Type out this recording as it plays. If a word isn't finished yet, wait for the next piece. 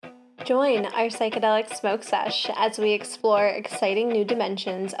Join our psychedelic smoke sesh as we explore exciting new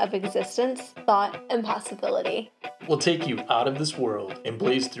dimensions of existence, thought, and possibility. We'll take you out of this world and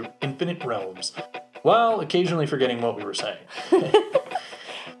blaze through infinite realms, while occasionally forgetting what we were saying.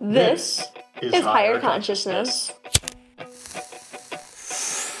 This is Higher Consciousness.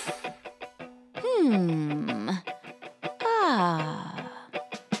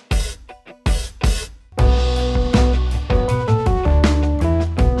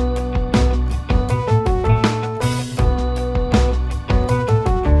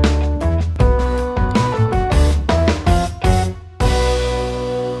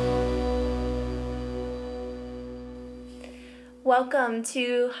 Welcome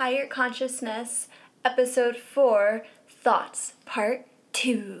to Higher Consciousness, Episode 4, Thoughts, Part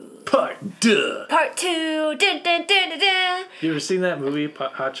 2. Part 2. Part 2. Dun, dun, dun, dun, dun. You ever seen that movie,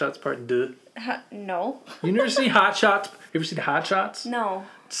 Hot Shots Part 2? No. You never seen Hot Shots? You ever seen Hot Shots? No.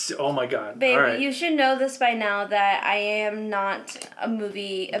 Oh my god. Babe, all right. You should know this by now that I am not a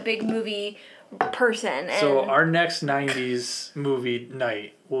big movie person. And So our next 90s movie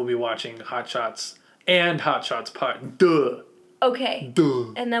night, we'll be watching Hot Shots and Hot Shots Part 2. Okay.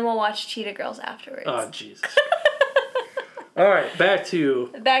 Duh. And then we'll watch Cheetah Girls afterwards. Oh, Jesus. All right, back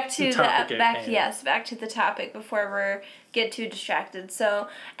to the topic at hand. Yes, back to the topic before we get too distracted. So,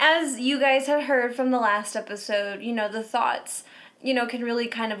 as you guys have heard from the last episode, the thoughts, can really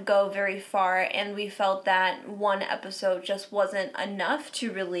kind of go very far, and we felt that one episode just wasn't enough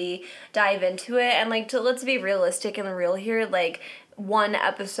to really dive into it. And let's be realistic and real here, one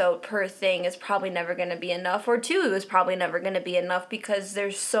episode per thing is probably never going to be enough, or two is probably never going to be enough, because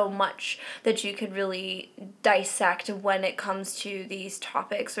there's so much that you could really dissect when it comes to these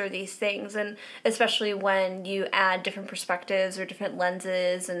topics or these things, and especially when you add different perspectives or different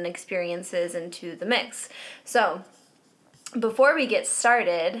lenses and experiences into the mix. So, before we get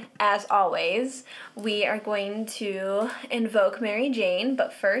started, as always, we are going to invoke Mary Jane,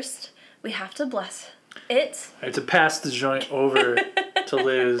 but first, we have to bless it. I have to pass the joint over to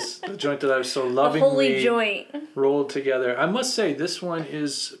Liz, the joint that I was so lovingly the holy joint rolled together. I must say, this one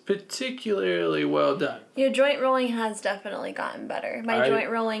is particularly well done. Your joint rolling has definitely gotten better. My joint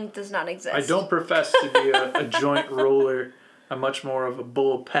rolling does not exist. I don't profess to be a joint roller. I'm much more of a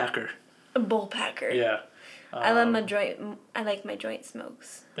bull packer. A bull packer. Yeah. I like my joint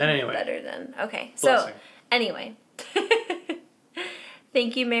smokes. And anyway. Better than. Okay. Blessing. So, anyway.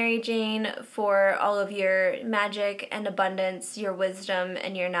 Thank you, Mary Jane, for all of your magic and abundance, your wisdom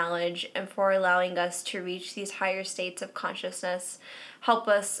and your knowledge, and for allowing us to reach these higher states of consciousness. Help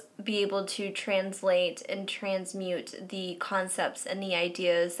us be able to translate and transmute the concepts and the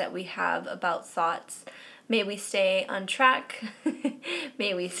ideas that we have about thoughts. May we stay on track.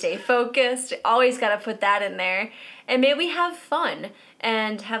 May we stay focused. Always got to put that in there. And may we have fun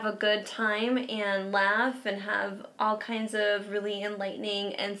and have a good time and laugh and have all kinds of really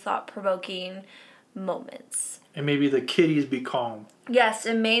enlightening and thought-provoking moments. And maybe the kitties be calm. Yes,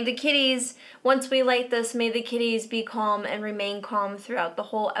 and may the kitties, once we light this, may the kitties be calm and remain calm throughout the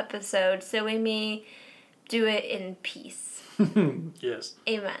whole episode, so we may do it in peace. Yes.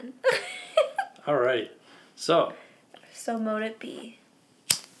 Amen. All right. So mote it be.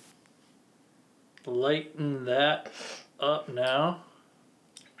 Lighten that up now.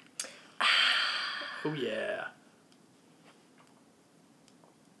 Oh, yeah.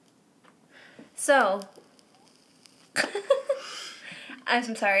 So,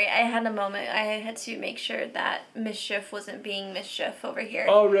 I'm sorry, I had a moment. I had to make sure that mischief wasn't being mischief over here.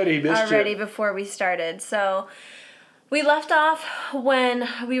 Already before we started. So, we left off when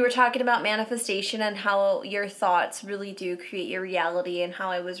we were talking about manifestation and how your thoughts really do create your reality, and how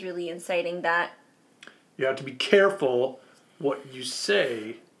I was really inciting that. You have to be careful what you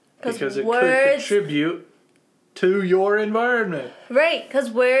say, because it words could contribute to your environment. Right, because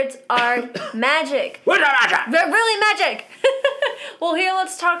words are magic. Words are magic! They're really magic! Well, here,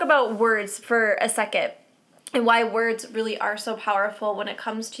 let's talk about words for a second, and why words really are so powerful when it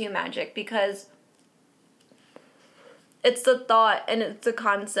comes to magic, because it's the thought and it's the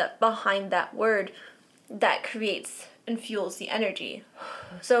concept behind that word that creates and fuels the energy.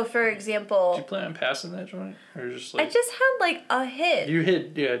 So, for example... Did you plan on passing that joint? Or just I just had, a hit. You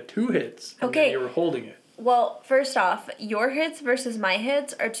hit, 2 hits. And then you were holding it. Well, first off, your hits versus my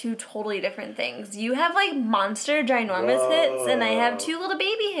hits are two totally different things. You have, monster ginormous hits, and I have 2 little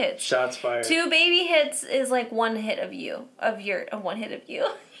baby hits. Shots fired. 2 baby hits is, 1 hit of you. One hit of you.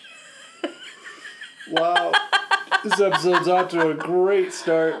 Wow. This episode's off to a great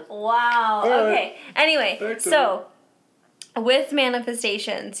start. Wow. Okay. Anyway, so with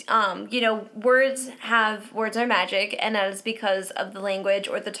manifestations, words are magic, and that is because of the language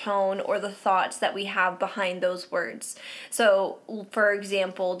or the tone or the thoughts that we have behind those words. So, for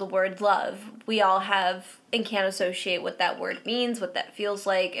example, the word love, we all have and can associate what that word means, what that feels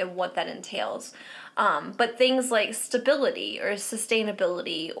like, and what that entails. But things like stability or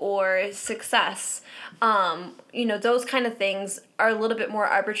sustainability or success, those kind of things are a little bit more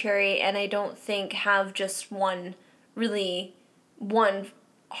arbitrary, and I don't think have just one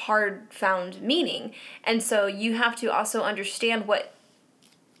hard found meaning. And so you have to also understand what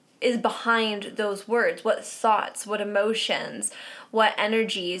is behind those words, what thoughts, what emotions, what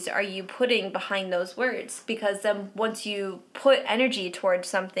energies are you putting behind those words, because then once you put energy towards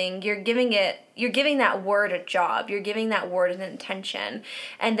something, you're giving that word a job, you're giving that word an intention,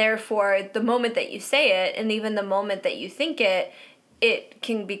 and therefore the moment that you say it and even the moment that you think it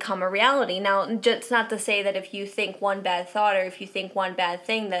can become a reality. Now, it's not to say that if you think one bad thought or if you think one bad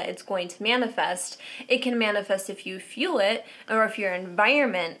thing that it's going to manifest. It can manifest if you fuel it or if your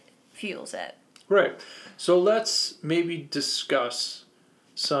environment fuels it. Right. So let's maybe discuss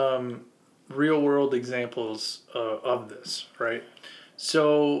some real world examples of this, right?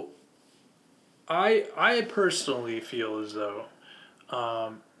 So I personally feel as though,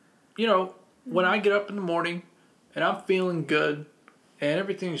 when I get up in the morning and I'm feeling good, and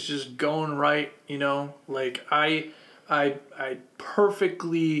everything's just going right, like I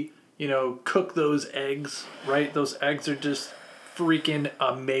perfectly, cook those eggs, right? Those eggs are just freaking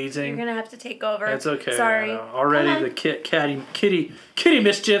amazing. You're gonna have to take over. That's okay. Sorry. Already the kitty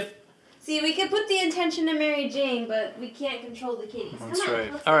mischief. See, we could put the intention to Mary Jane, but we can't control the kitties. That's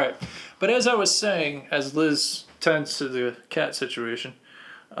right. All right. But as I was saying, as Liz tends to the cat situation,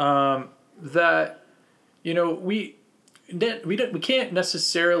 that, we can't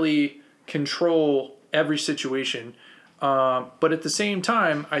necessarily control every situation, but at the same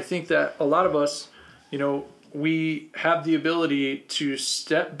time, I think that a lot of us, we have the ability to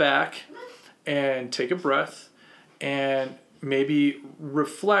step back and take a breath and maybe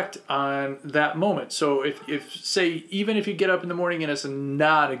reflect on that moment. So if say, even if you get up in the morning and it's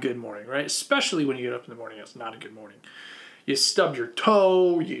not a good morning, right? Especially when you get up in the morning, it's not a good morning. You stub your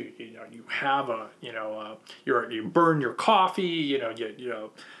toe. You have you burn your coffee.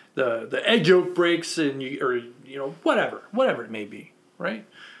 The egg yolk breaks, and whatever it may be, right?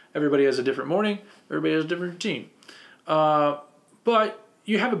 Everybody has a different morning. Everybody has a different routine. But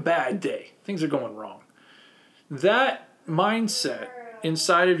you have a bad day. Things are going wrong. That mindset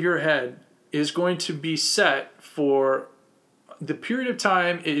inside of your head is going to be set for the period of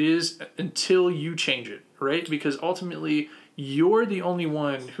time it is until you change it, right? Because ultimately, you're the only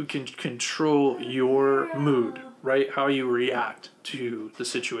one who can control your mood, right? How you react to the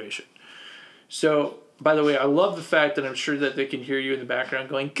situation. So, by the way, I love the fact that I'm sure that they can hear you in the background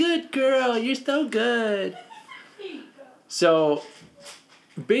going, "Good girl, you're so good." So,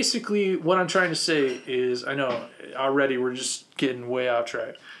 basically, what I'm trying to say is, I know already we're just getting way off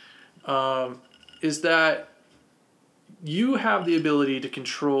track, is that you have the ability to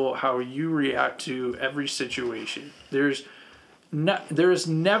control how you react to every situation. There is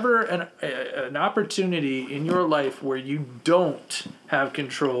never an opportunity in your life where you don't have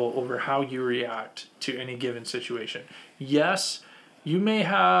control over how you react to any given situation. Yes, you may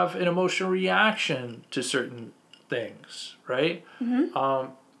have an emotional reaction to certain things, right?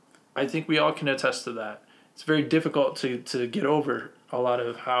 Mm-hmm. I think we all can attest to that. It's very difficult to get over a lot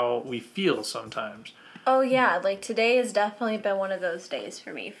of how we feel sometimes. Oh, yeah. Like, today has definitely been one of those days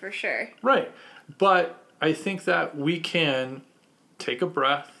for me, for sure. Right. But I think that we can take a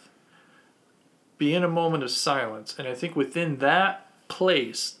breath, be in a moment of silence, and I think within that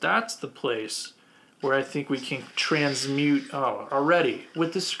place, that's the place where I think we can transmute, already,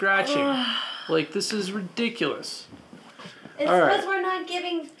 with the scratching. Like, this is ridiculous. It's because we're not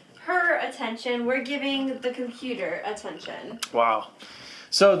giving her attention, we're giving the computer attention. Wow.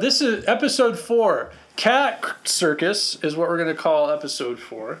 So this is episode 4. Cat Circus is what we're going to call episode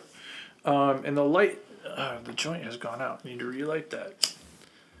 4. And the light, the joint has gone out. Need to relight that.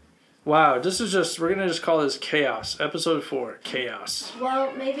 Wow, we're going to just call this Chaos. Episode 4, Chaos.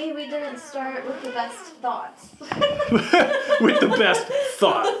 Well, maybe we didn't start with the best thoughts. With the best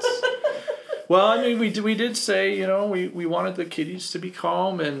thoughts. Well, I mean, we did say, we wanted the kitties to be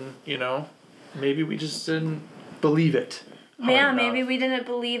calm, and, maybe we just didn't believe it. Yeah, maybe we didn't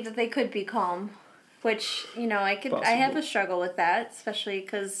believe that they could be calm, which, I have a struggle with that, especially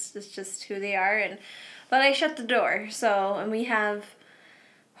because it's just who they are, but I shut the door, and we have,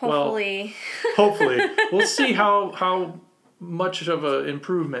 hopefully. Well, hopefully. We'll see how much of an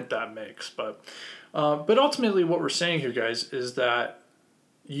improvement that makes, but But ultimately, what we're saying here, guys, is that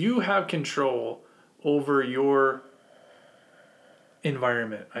you have control over your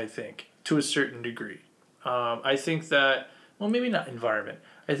environment, I think, to a certain degree. I think that, well, maybe not environment.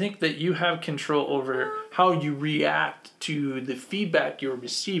 I think that you have control over how you react to the feedback you're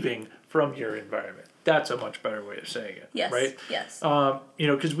receiving from your environment. That's a much better way of saying it. Yes. Right? Yes.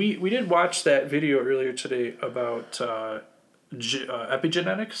 Because we did watch that video earlier today about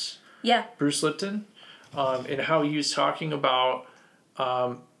epigenetics. Yeah. Bruce Lipton, and how he was talking about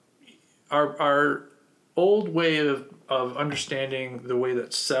our old way of understanding the way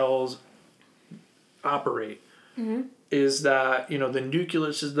that cells operate. Mm-hmm. Is that, the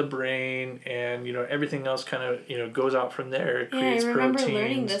nucleus is the brain, and, everything else kind of, goes out from there. It creates proteins. I remember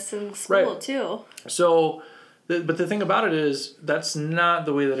learning this in school, too. So, but the thing about it is, that's not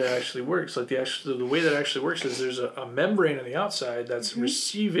the way that it actually works. Like, the way that it actually works is there's a membrane on the outside that's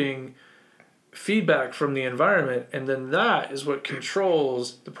receiving feedback from the environment, and then that is what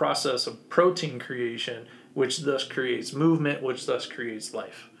controls the process of protein creation, which thus creates movement, which thus creates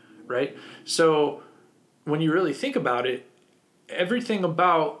life, right? So when you really think about it, everything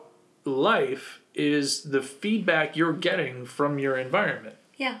about life is the feedback you're getting from your environment.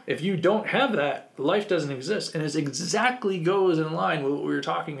 Yeah. If you don't have that, life doesn't exist. And it exactly goes in line with what we were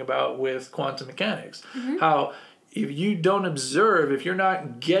talking about with quantum mechanics. Mm-hmm. How if you don't observe, if you're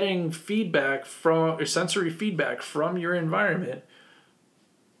not getting feedback or sensory feedback from your environment,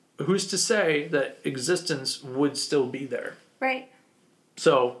 who's to say that existence would still be there? Right.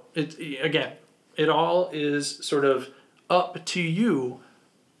 So, it all is sort of up to you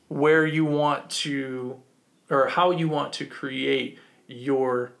where you want to, or how you want to create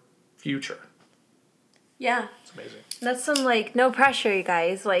your future. Yeah. It's amazing. That's some, no pressure, you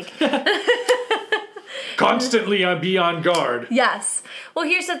guys. Constantly be on guard. Yes. Well,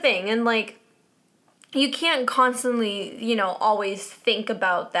 here's the thing. And, you can't constantly, always think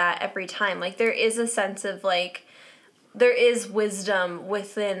about that every time. There is a sense of, there is wisdom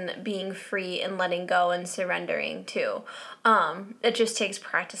within being free and letting go and surrendering too. It just takes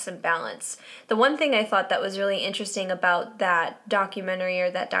practice and balance. The one thing I thought that was really interesting about that documentary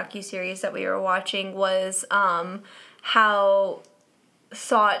or that docuseries that we were watching was how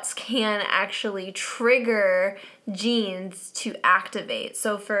thoughts can actually trigger genes to activate.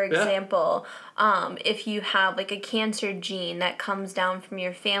 So for example, if you have a cancer gene that comes down from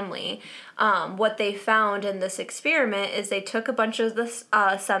your family, what they found in this experiment is they took a bunch of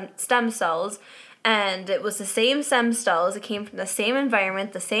the stem cells, and it was the same stem cells. It came from the same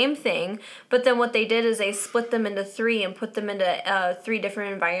environment, the same thing. But then what they did is they split them into 3 and put them into 3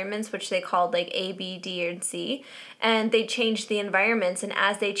 different environments, which they called A, B, D, and C. And they changed the environments. And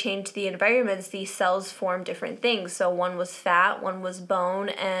as they changed the environments, these cells formed different things. So one was fat, one was bone,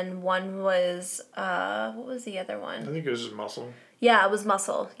 and one was, what was the other one? I think it was just muscle. Yeah, it was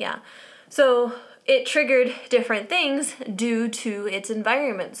muscle. Yeah. So it triggered different things due to its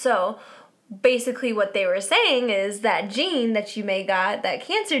environment. So basically what they were saying is that gene that you may got, that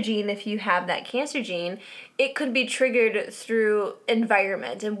cancer gene, if you have that cancer gene, it could be triggered through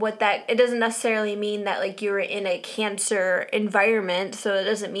environment. And it doesn't necessarily mean that you're in a cancer environment, so it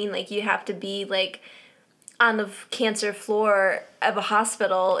doesn't mean you have to be on the cancer floor of a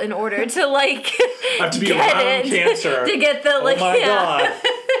hospital in order to have to be around cancer to get the oh my god.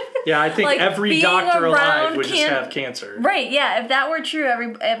 Yeah, I think every doctor alive would just have cancer. Right, yeah. If that were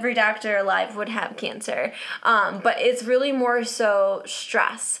true, every doctor alive would have cancer. But it's really more so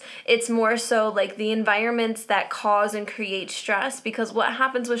stress. It's more so the environments that cause and create stress, because what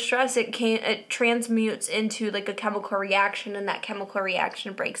happens with stress, it transmutes into a chemical reaction, and that chemical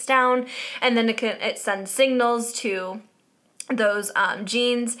reaction breaks down, and then it sends signals to those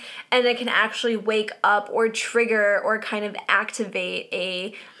genes, and it can actually wake up or trigger or kind of activate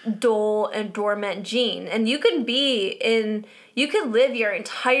a dull and dormant gene. And you could live your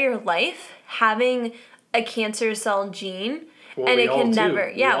entire life having a cancer cell gene, and it can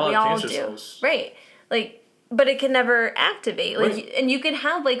never, we all do. Cells. Right. But it can never activate. Right. And you can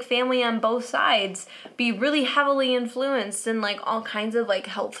have family on both sides be really heavily influenced in all kinds of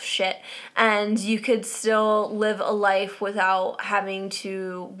health shit, and you could still live a life without having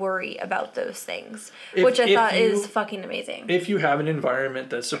to worry about those things, which I thought is fucking amazing. If you have an environment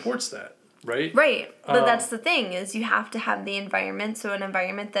that supports that, right? Right. But that's the thing, is you have to have the environment, so an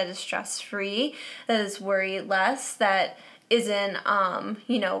environment that is stress-free, that is worry less, that isn't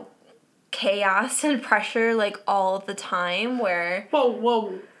chaos and pressure all the time, where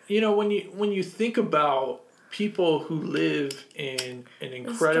well when you think about people who live in an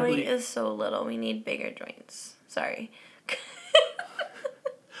incredibly, this joint is so little, we need bigger joints. Sorry.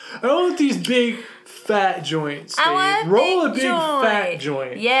 I don't want these big fat joints. I want roll a big joint. fat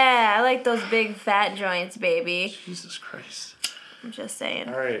joint. Yeah, I like those big fat joints, baby. Jesus Christ. I'm just saying.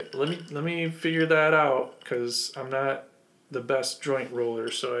 All right, let me figure that out because I'm not the best joint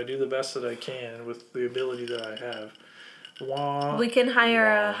roller, so I do the best that I can with the ability that I have. We can hire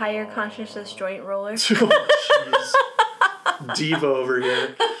a higher consciousness joint roller. Oh, jeez. Diva over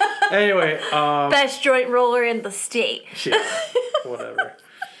here. Anyway, best joint roller in the state. Yeah, whatever.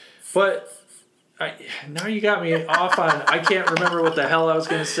 But now you got me off on. I can't remember what the hell I was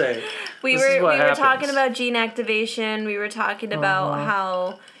gonna say. We were talking about gene activation. We were talking about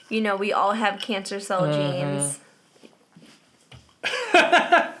how we all have cancer cell genes.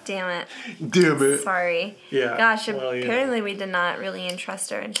 Damn it. Sorry. Yeah. Gosh, apparently we did not really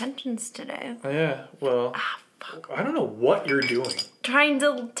entrust our intentions today. Yeah. Well. I don't know what you're doing. Trying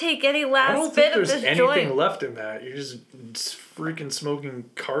to take any last bit of this joint. I don't think there's anything left in that. You're just freaking smoking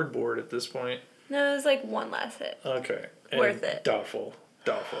cardboard at this point. No, it was like one last hit. Okay. Worth it. Doubtful.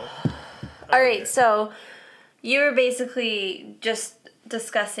 All right, so you were basically just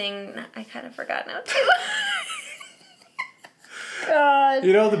discussing. I kind of forgot now too. God.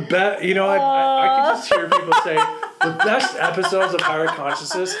 You know the best. You know I can just hear people say the best episodes of Higher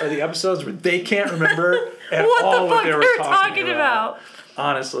Consciousness are the episodes where they can't remember at all what they were talking about.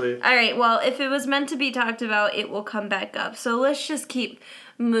 Honestly. All right. Well, if it was meant to be talked about, it will come back up. So let's just keep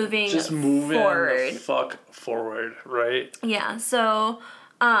moving. Just moving forward. The fuck forward, right? Yeah. So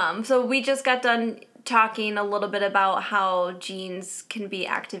we just got done talking a little bit about how genes can be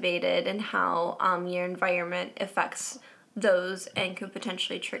activated and how your environment affects those and could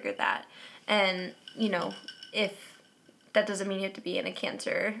potentially trigger that. And, if that doesn't mean you have to be in a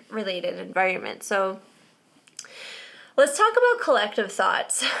cancer-related environment. So let's talk about collective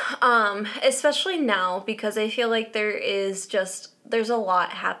thoughts, especially now because I feel like there's a lot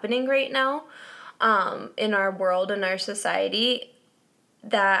happening right now in our world, in our society,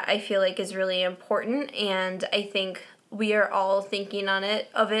 that I feel like is really important, and I think we are all thinking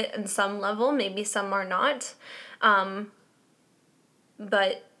of it in some level. Maybe some are not.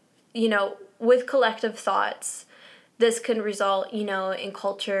 But, with collective thoughts, this can result, in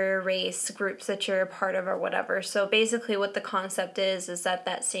culture, race, groups that you're a part of or whatever. So basically what the concept is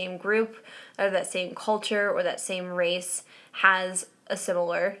that same group or that same culture or that same race has a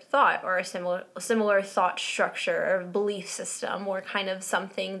similar thought or a similar thought structure or belief system or kind of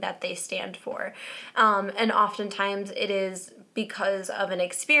something that they stand for. And oftentimes it is because of an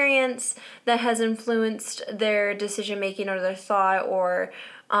experience that has influenced their decision-making or their thought or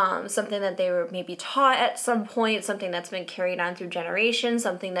something that they were maybe taught at some point, something that's been carried on through generations,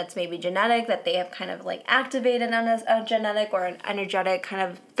 something that's maybe genetic that they have kind of like activated on a genetic or an energetic kind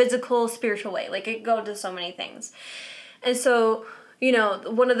of physical, spiritual way. Like it goes to so many things. And so,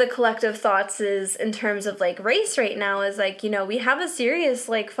 one of the collective thoughts is in terms of like race right now is like, we have a serious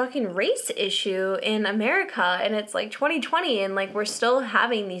like fucking race issue in America and it's like 2020 and like we're still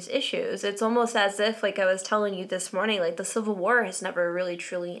having these issues. It's almost as if, like I was telling you this morning, like the Civil War has never really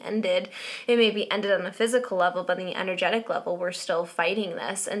truly ended. It maybe ended on a physical level, but on the energetic level, we're still fighting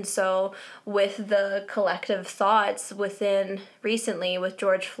this. And so with the collective thoughts recently with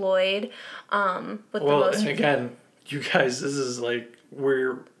George Floyd, and again, you guys, this is like,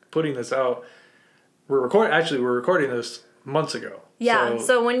 we're putting this out. We're recording this months ago. Yeah,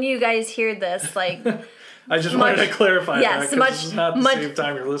 so when you guys hear this, like... I just wanted to clarify that, because this is not the same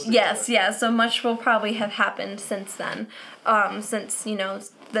time you're listening to it. So much will probably have happened since then, since,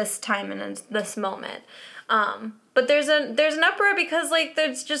 this time and this moment. But there's an uproar because like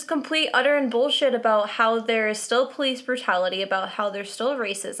there's just complete utter and bullshit about how there is still police brutality, about how there's still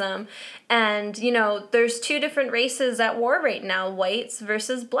racism, and there's two different races at war right now: whites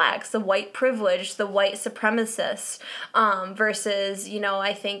versus blacks, the white privilege, the white supremacists, versus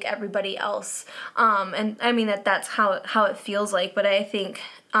I think everybody else, and I mean that's how it feels like, but I think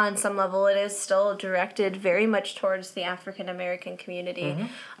on some level it is still directed very much towards the African American community,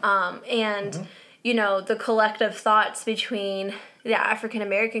 the collective thoughts between the African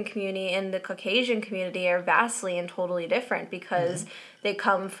American community and the Caucasian community are vastly and totally different because they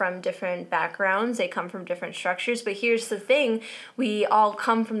come from different backgrounds, they come from different structures. But here's the thing, we all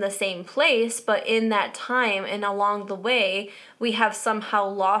come from the same place, but in that time and along the way, we have somehow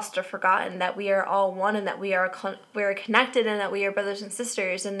lost or forgotten that we are all one and that we're connected and that we are brothers and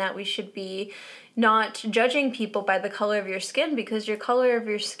sisters and that we should be not judging people by the color of your skin, because your color of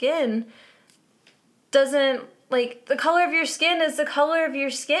your skin doesn't, like, the color of your skin is the color of your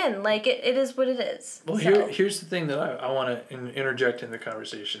skin. Like, it is what it is. Well, here's the thing that I want to interject in the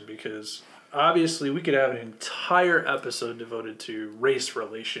conversation, because obviously we could have an entire episode devoted to race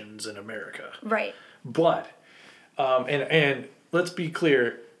relations in America. Right. But, and let's be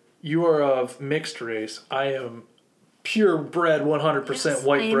clear, you are of mixed race. I am purebred, 100%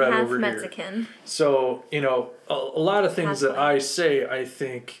 white bread over Mexican. here. So, you know, a lot of things that I say, I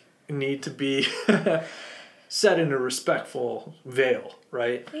think, need to be set in a respectful veil,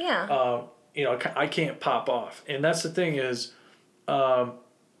 right? Yeah. You know, I can't pop off. And that's the thing is,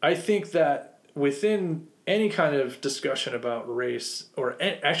 I think that within any kind of discussion about race, or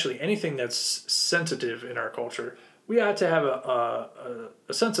actually anything that's sensitive in our culture, we ought to have a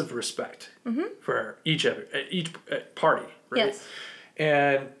sense of respect for each party, right? Yes.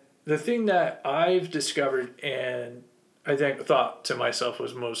 And the thing that I've discovered and I thought to myself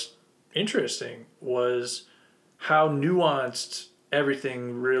was most interesting was how nuanced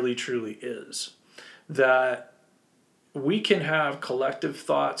everything really truly is. That we can have collective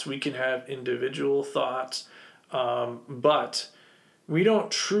thoughts, we can have individual thoughts, but we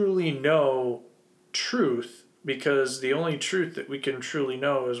don't truly know truth, because the only truth that we can truly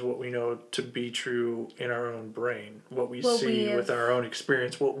know is what we know to be true in our own brain, what we see with our own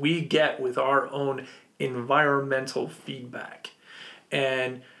experience, what we get with our own environmental feedback.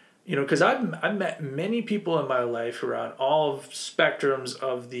 And, you know, because I've met many people in my life who are on all spectrums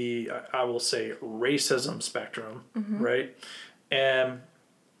of the, I will say, racism spectrum, right? And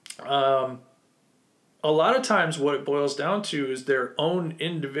a lot of times what it boils down to is their own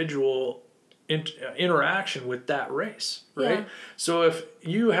individual interaction with that race, right? Yeah. So if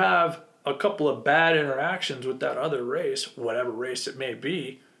you have a couple of bad interactions with that other race, whatever race it may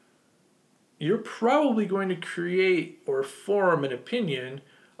be, you're probably going to create or form an opinion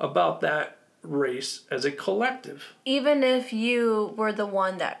about that race as a collective. Even if you were the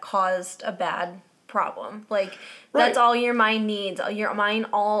one that caused a bad problem, like Right. that's all your mind needs. All your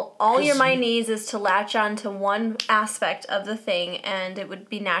mind needs is to latch on to one aspect of the thing, and it would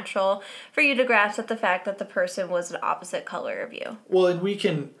be natural for you to grasp at the fact that the person was an opposite color of you. Well, and we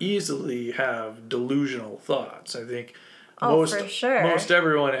can easily have delusional thoughts. I think For sure. most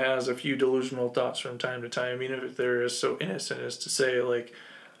everyone has a few delusional thoughts from time to time, even if they're so innocent as to say, like,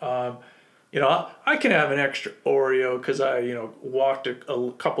 you know, I can have an extra Oreo because I, you know, walked a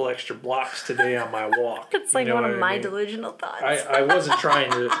couple extra blocks today on my walk. It's like one of my delusional thoughts. I wasn't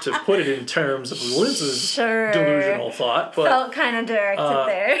trying to put it in terms of Liz's delusional thought, but felt kind of directed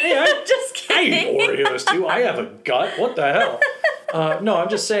there. Hey, just kidding. I eat Oreos too. I have a gut. What the hell? No, I'm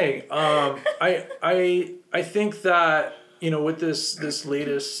just saying. I think that, you know, with this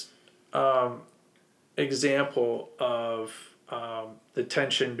latest example of the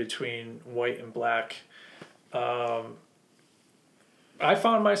tension between white and black, I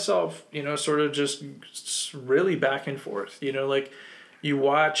found myself, you know, sort of just really back and forth. You know, like you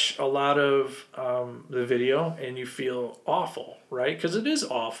watch a lot of the video and you feel awful, right? Because it is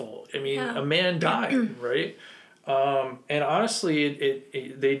awful. I mean, a man died, right? And honestly,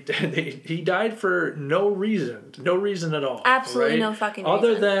 he died for no reason at all. Absolutely right? no fucking Other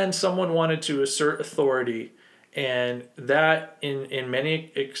reason. than someone wanted to assert authority. And that, in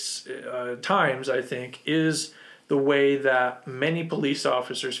many times, I think, is the way that many police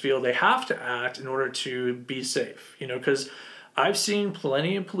officers feel they have to act in order to be safe. You know, because I've seen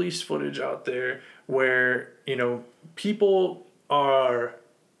plenty of police footage out there where, you know, people are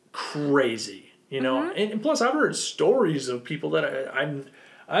crazy, you know. And plus, I've heard stories of people that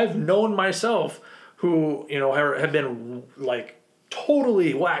I've known myself who, you know, have been, like,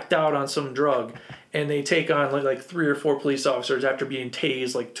 totally whacked out on some drug, and they take on like 3 or 4 police officers after being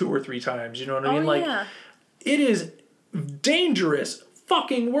tased like 2 or 3 times. You know what I mean? Like, it is dangerous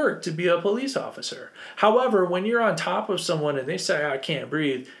fucking work to be a police officer. However, when you're on top of someone and they say, I can't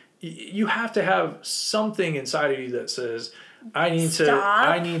breathe, you have to have something inside of you that says, I need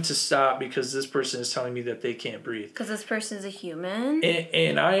to stop because this person is telling me that they can't breathe. Because this person is a human.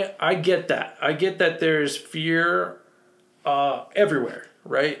 And I get that. I get that there's fear everywhere,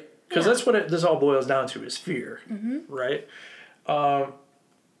 right? Because that's what this all boils down to, is fear, right?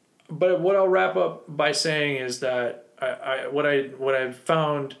 But what I'll wrap up by saying is that what I've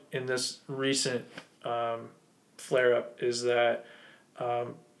found in this recent flare up is that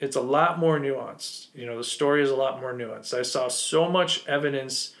it's a lot more nuanced. You know, the story is a lot more nuanced. I saw so much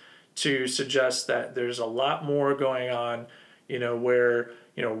evidence to suggest that there's a lot more going on. You know, where,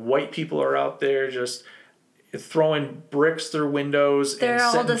 you know, white people are out there just throwing bricks through windows and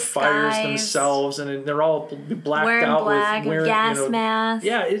setting fires themselves, and they're all blacked out with wearing gas masks.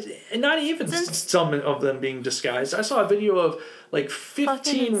 Yeah, and not even some of them being disguised. I saw a video of like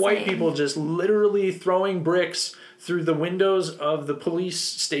 15 white people just literally throwing bricks through the windows of the police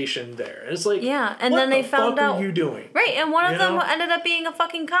station there. It's like, and then they found out what are you doing? Right, and one of them ended up being a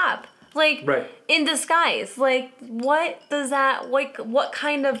fucking cop. like Right. in disguise. Like what does that, like what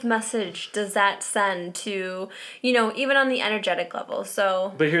kind of message does that send to, you know, even on the energetic level?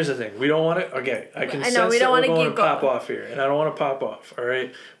 So But here's the thing. We don't want to, okay, I can I know, sense we that don't we're wanna going keep to pop going. off here, and I don't want to pop off, all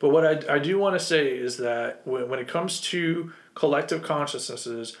right? But what I do want to say is that when it comes to collective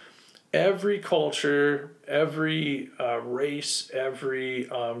consciousnesses, every culture, every race, every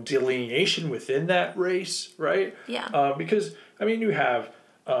delineation within that race, right? Yeah. Because, I mean, you have,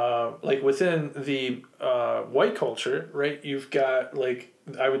 like within the white culture, right? You've got, like,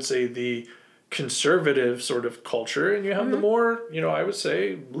 I would say the conservative sort of culture, and you have the more, you know, I would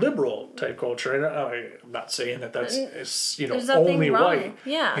say liberal type culture. And I'm not saying that that's, you know, There's nothing only wrong. white,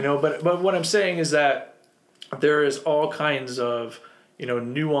 Yeah. you know, but what I'm saying is that there is all kinds of, you know,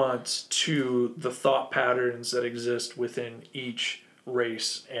 nuance to the thought patterns that exist within each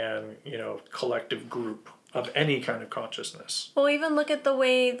race and, you know, collective group of any kind of consciousness. Well, even look at the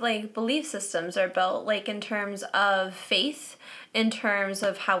way like belief systems are built, like in terms of faith, in terms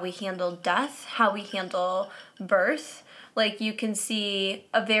of how we handle death, how we handle birth. Like you can see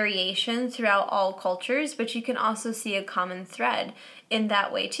a variation throughout all cultures, but you can also see a common thread in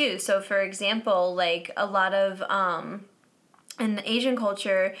that way too. So for example, like a lot of in the Asian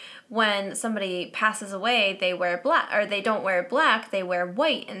culture, when somebody passes away, they wear black, or they don't wear black, they wear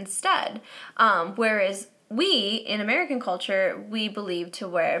white instead. Whereas we, in American culture, we believe to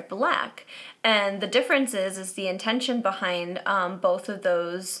wear black. And the difference is the intention behind both of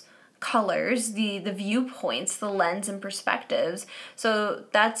those colors, the viewpoints, the lens and perspectives. So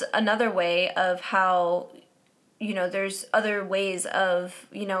that's another way of how, you know, there's other ways of,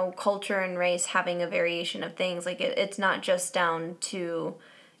 you know, culture and race having a variation of things. Like it's not just down to,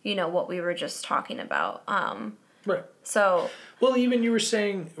 you know, what we were just talking about. Right. So. Well, even you were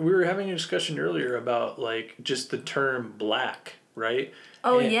saying, we were having a discussion earlier about like just the term black, right?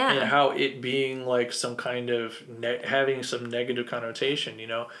 Oh, and, yeah. And how it being like some kind of having some negative connotation, you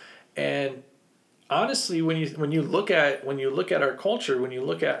know, and honestly, when you look at our culture, when you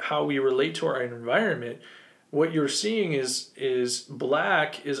look at how we relate to our environment, what you're seeing is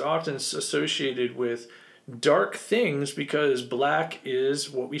black is often associated with dark things because black is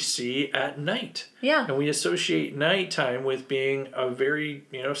what we see at night. Yeah. And we associate nighttime with being a very,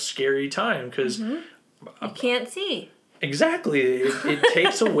 you know, scary time because you can't see. exactly it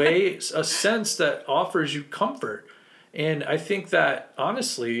takes away a sense that offers you comfort. And I think that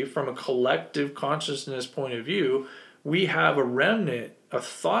honestly, from a collective consciousness point of view, we have a remnant, a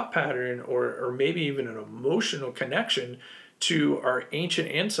thought pattern, or maybe even an emotional connection to our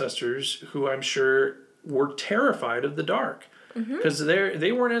ancient ancestors who I'm sure were terrified of the dark because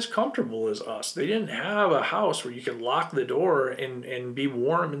they weren't as comfortable as us. They didn't have a house where you could lock the door and be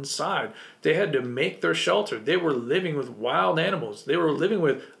warm inside. They had to make their shelter. They were living with wild animals. They were living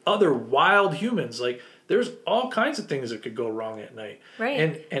with other wild humans. Like there's all kinds of things that could go wrong at night.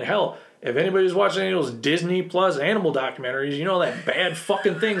 Right. And hell, if anybody's watching any of those Disney Plus animal documentaries, you know that bad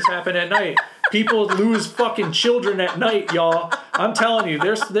fucking things happen at night. People lose fucking children at night, y'all. I'm telling you,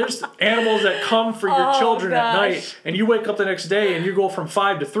 there's animals that come for your children at night, and you wake up the next day and you go from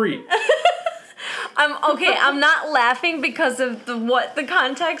 5 to 3. I'm not laughing because of what the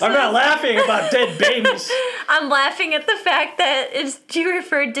context I'm is. not laughing about dead babies. I'm laughing at the fact that you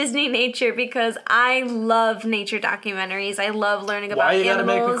refer Disney nature because I love nature documentaries. I love learning about animals. Why you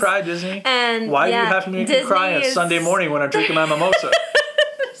gotta make me cry, Disney? And why do you have to make me cry on Sunday morning when I'm drinking my mimosa?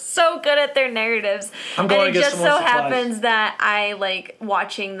 So good at their narratives. I'm going and to it get just some more so supplies. happens that I like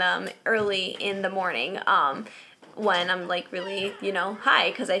watching them early in the morning. When I'm like really, you know,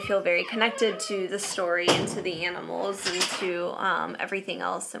 high because I feel very connected to the story and to the animals and to everything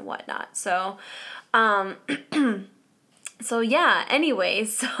else and whatnot. So, so yeah, anyway,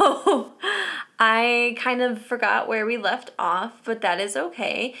 so I kind of forgot where we left off, but that is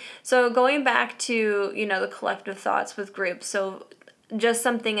okay. So going back to, you know, the collective thoughts with groups. So just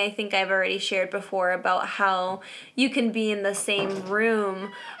something I think I've already shared before about how you can be in the same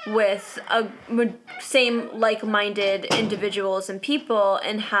room with same like-minded individuals and people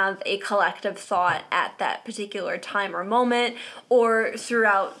and have a collective thought at that particular time or moment or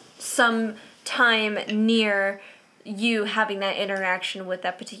throughout some time near you having that interaction with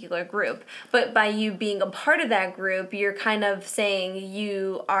that particular group. But by you being a part of that group, you're kind of saying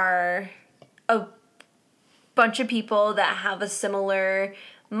you are a bunch of people that have a similar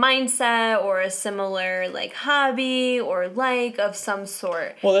mindset or a similar like hobby or like of some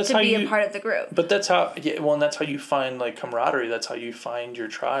sort to be a part of the group. But that's how, and that's how you find like camaraderie. That's how you find your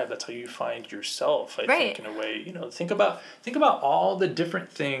tribe. That's how you find yourself. I think in a way, you know, think about all the different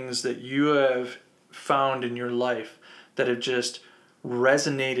things that you have found in your life that have just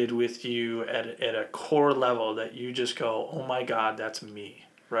resonated with you at a core level that you just go, oh my God, that's me,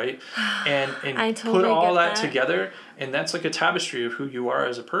 right? And I totally put all get that together, and that's like a tapestry of who you are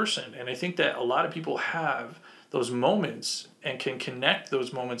as a person. And I think that a lot of people have those moments and can connect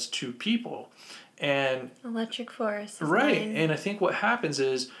those moments to people. And Electric Forest. right. Mine. And I think what happens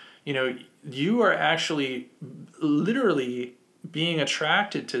is, you are actually literally being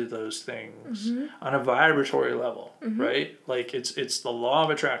attracted to those things on a vibratory level, right? Like it's the law of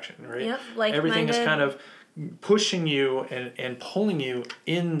attraction, right? Yep, like everything is kind of pushing you and pulling you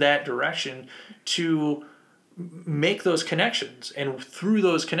in that direction to make those connections. And through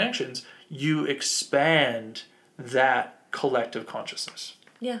those connections, you expand that collective consciousness.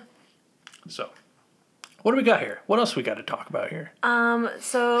 Yeah. So, what do we got here? What else we got to talk about here?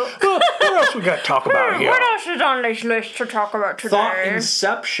 So. What else we got to talk about here? What else is on this list to talk about today? Thought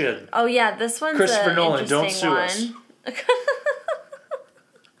Inception. Oh yeah, this one's Christopher an Nolan, don't interesting sue one. us.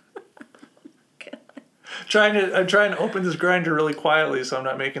 I'm trying to open this grinder really quietly so I'm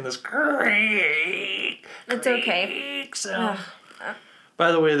not making this creak. It's okay. Sound.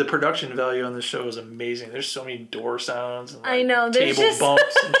 By the way, the production value on this show is amazing. There's so many door sounds and I know, there's table just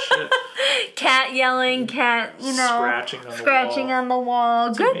bumps and shit. Cat yelling, cat, Scratching on the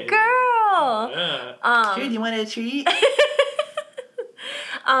wall. Good amazing. girl. Yeah. Hey, do you want a treat?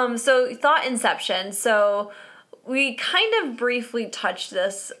 So thought inception. So we kind of briefly touched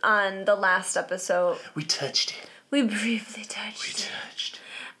this on the last episode. We touched it. We briefly touched it. Touched.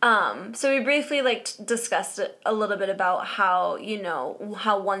 So we briefly discussed a little bit about how,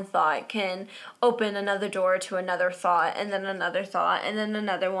 how one thought can open another door to another thought, and then another thought, and then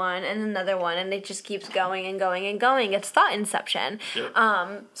another one, and another one, and it just keeps going and going and going. It's thought inception. Yep.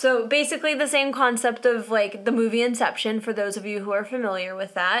 So basically the same concept of like the movie Inception, for those of you who are familiar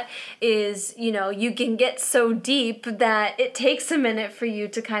with that, is, you can get so deep that it takes a minute for you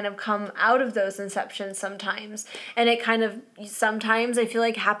to kind of come out of those inceptions sometimes. And it kind of, sometimes I feel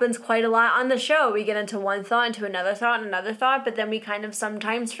like happens quite a lot on the show. We get into one thought, into another thought, but then we kind of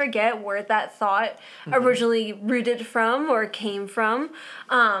sometimes forget where that thought originally rooted from or came from.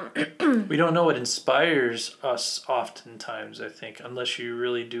 We don't know what inspires us oftentimes, I think, unless you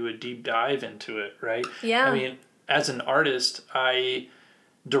really do a deep dive into it, right? Yeah. I mean, as an artist, I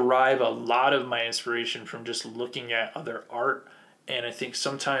derive a lot of my inspiration from just looking at other art. And I think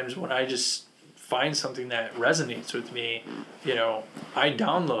sometimes when I just find something that resonates with me, I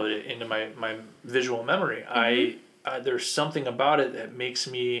download it into my visual memory. There's something about it that makes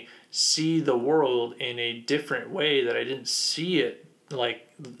me see the world in a different way that I didn't see it like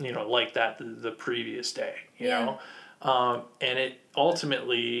that the previous day, you know? And it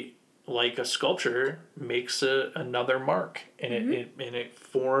ultimately, like a sculpture, makes another mark, and it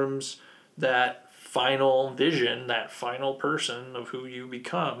forms that final vision, that final person of who you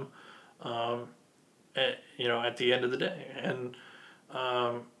become, at the end of the day. And,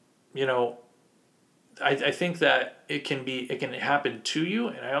 I think that it can happen to you,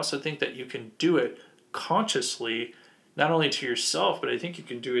 and I also think that you can do it consciously, not only to yourself, but I think you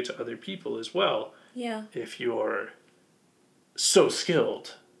can do it to other people as well. Yeah. If you're so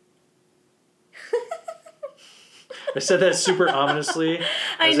skilled. I said that super ominously,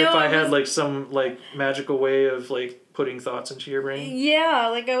 as if I had like some like magical way of like putting thoughts into your brain. Yeah,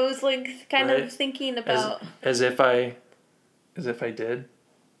 like I was like kind of thinking about as if I did.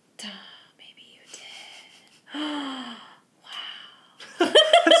 Maybe you did. Wow.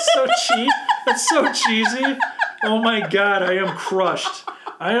 That's so cheap. That's so cheesy. Oh my God, I am crushed.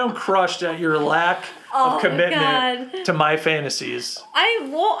 I am crushed at your lack of commitment to my fantasies. I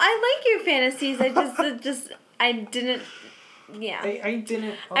like your fantasies. I didn't. Yeah. I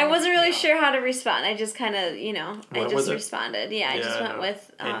didn't. I wasn't really sure how to respond. I just kind of, responded. Yeah, I just went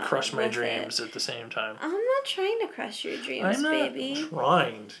with. And crush my dreams at the same time. I'm not trying to crush your dreams, baby. I'm not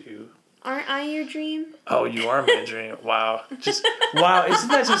trying to. Aren't I your dream? Oh, you are my dream. Wow. Wow. Isn't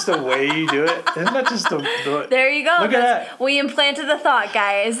that just the way you do it? Isn't that just the There you go. Look at that. We implanted the thought,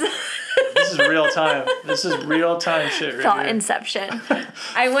 guys. This is real time. This is real time shit right Thought here. inception.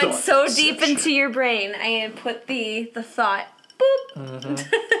 I went so deep into your brain. I had put the thought. Boop.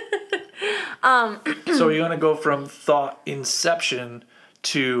 So you're going to go from thought inception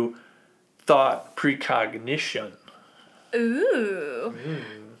to thought precognition. Ooh.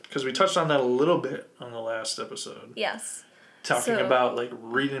 Because we touched on that a little bit on the last episode. Yes. Talking about like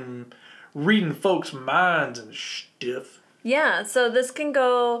reading folks' minds and stuff. Yeah, so this can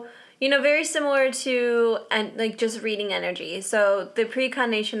go, very similar to just reading energy. So the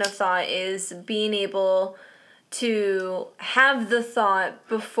precognition of thought is being able to have the thought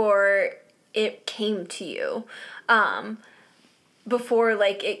before it came to you. before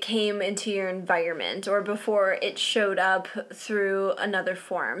like it came into your environment or before it showed up through another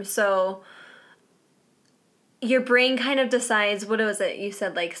form. So your brain kind of decides, what was it? You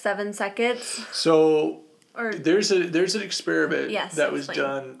said like 7 seconds? So Or there's an experiment Yes, that was explain.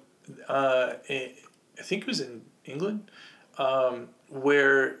 done, I think it was in England,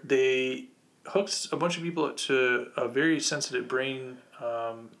 where they hooked a bunch of people up to a very sensitive brain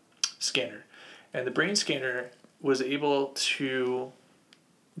scanner. And the brain scanner was able to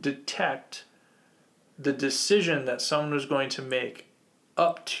detect the decision that someone was going to make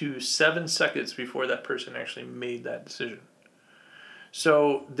up to 7 seconds before that person actually made that decision.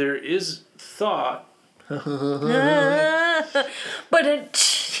 So there is thought. But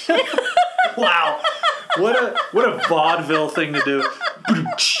it... Wow, what a vaudeville thing to do.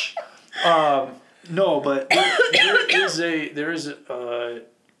 No, but there is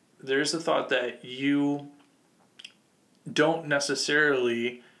a thought that you don't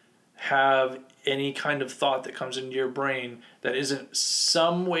necessarily have any kind of thought that comes into your brain that isn't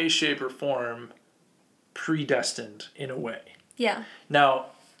some way, shape, or form predestined in a way. Yeah. Now,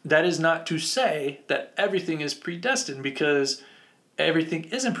 that is not to say that everything is predestined, because everything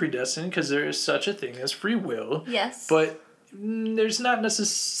isn't predestined, because there is such a thing as free will. Yes. But there's not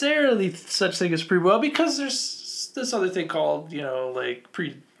necessarily such thing as free will, because there's this other thing called,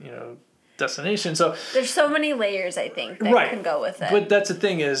 destination. So there's so many layers, I think, that can go with it. But that's the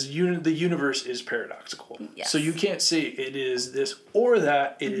thing is, the universe is paradoxical. Yes. So you can't say it is this or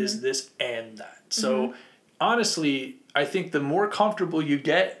that. It is this and that. So honestly, I think the more comfortable you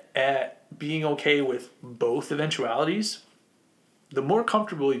get at being okay with both eventualities, the more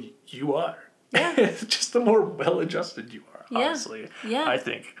comfortable you are. Yeah. Just the more well-adjusted you are, honestly. Yeah. I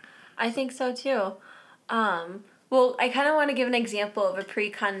think. I think so too. Well, I kind of want to give an example of a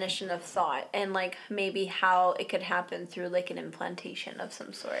precognition of thought and like maybe how it could happen through like an implantation of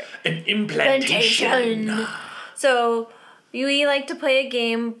some sort. An implantation. So we like to play a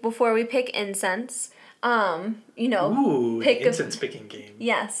game before we pick incense. Ooh, pick the incense picking game.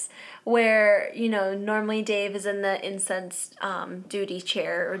 Yes. Where, normally Dave is in the incense duty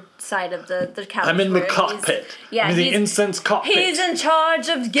chair or side of the couch. I'm in the cockpit. I'm in the incense cockpit. He's in charge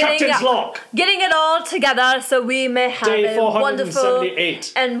of getting it all together so we may have Day a wonderful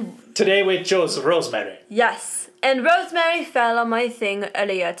 478. And today we chose rosemary. yes. And rosemary fell on my thing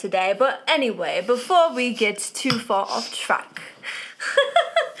earlier today. But anyway, before we get too far off track,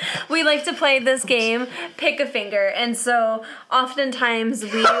 we like to play this game, Pick a Finger. And so oftentimes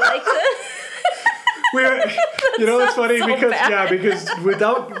we like to... It's funny so because bad. because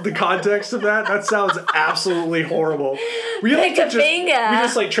without the context of that sounds absolutely horrible. We Pick a finger. We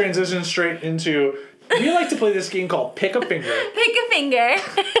just like transition straight into. We like to play this game called Pick a Finger. Pick a finger.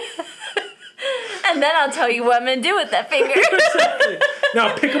 And then I'll tell you what I'm gonna do with that finger. Exactly.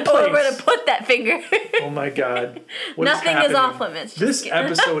 Now pick a place. Or we're gonna put that finger. Oh my God. What Nothing is off limits. This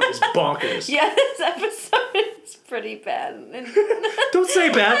episode is bonkers. Yeah, this episode is pretty bad. Don't say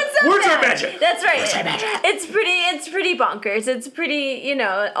bad. Words are magic. That's right. Words are magic. It's pretty bonkers. It's pretty,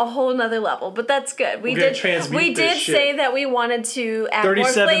 a whole nother level. But that's good. We did say that we wanted to add more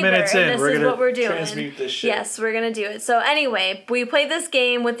flavor. 37 minutes in. This is what we're doing. Transmute this shit. Yes, we're gonna do it. So anyway, we play this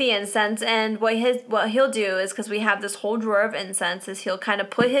game with the incense, and what he'll do is, because we have this whole drawer of incense, is he'll kind of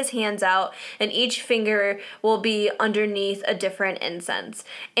put his hands out, and each finger will be underneath a different incense.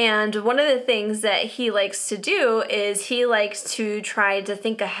 And one of the things that he likes to do is he likes to try to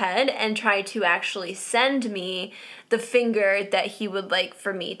think ahead and try to actually send me the finger that he would like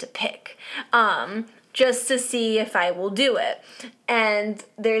for me to pick. Just to see if I will do it. And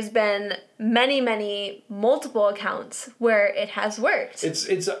there's been multiple accounts where it has worked.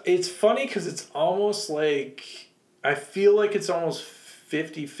 It's funny because it's almost like, I feel like it's almost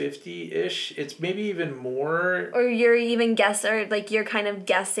 50-50-ish. It's maybe even more. Or you're kind of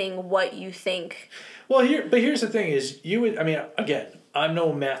guessing what you think. Well, here's the thing is, again, I'm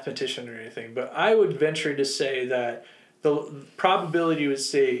no mathematician or anything, but I would venture to say that the probability would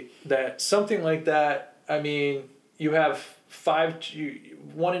say that something like that, you have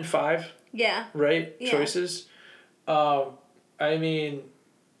 1 in 5. Yeah. Right? Yeah. Choices. I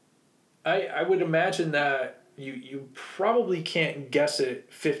would imagine that you probably can't guess it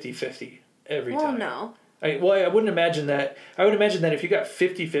 50-50 every time. No. I wouldn't imagine that. I would imagine that if you got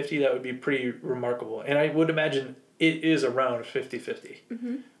 50-50, that would be pretty remarkable. And I would imagine it is around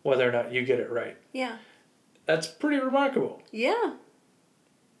 50-50, whether or not you get it right. Yeah. That's pretty remarkable. Yeah.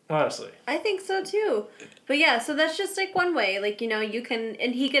 Honestly. I think so too. But yeah, so that's just like one way. Like, you can,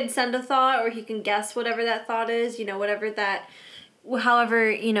 and he can send a thought or he can guess whatever that thought is, whatever that however,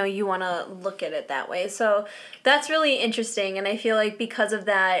 you want to look at it that way. So that's really interesting. And I feel like because of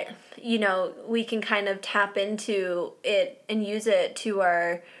that, we can kind of tap into it and use it to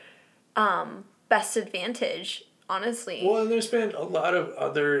our best advantage, honestly. Well, and there's been a lot of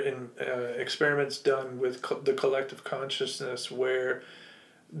other experiments done with the collective consciousness where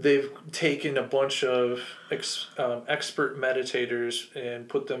they've taken a bunch of expert meditators and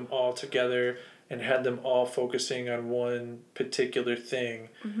put them all together and had them all focusing on one particular thing,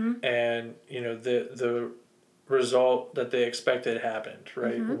 and the result that they expected happened,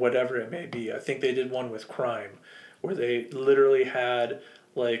 right? Whatever it may be. I think they did one with crime, where they literally had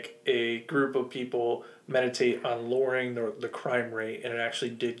like a group of people meditate on lowering the crime rate, and it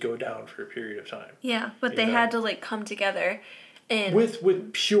actually did go down for a period of time. Yeah, but they had to like come together. And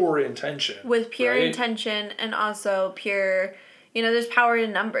with pure intention. With pure right? intention, and also pure, there's power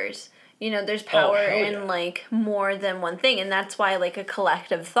in numbers. There's power in like more than one thing, and that's why like a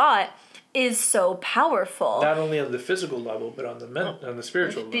collective thought is so powerful. Not only on the physical level, but on the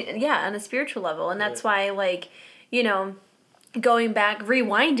spiritual level. Yeah, on a spiritual level, and that's why like,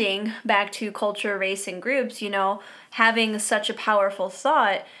 rewinding back to culture, race, and groups, having such a powerful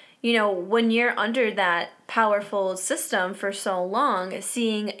thought. When you're under that powerful system for so long,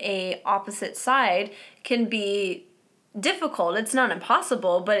 seeing a opposite side can be difficult. It's not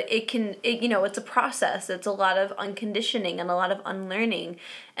impossible, but it's a process. It's a lot of unconditioning and a lot of unlearning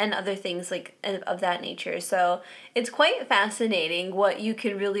and other things like of that nature. So it's quite fascinating what you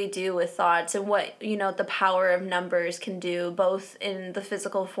can really do with thoughts and what, the power of numbers can do both in the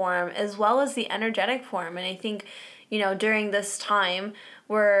physical form as well as the energetic form. And I think, during this time,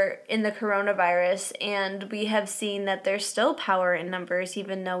 we're in the coronavirus, and we have seen that there's still power in numbers,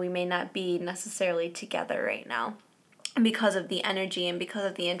 even though we may not be necessarily together right now because of the energy and because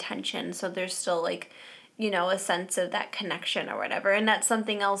of the intention. So there's still like, a sense of that connection or whatever. And that's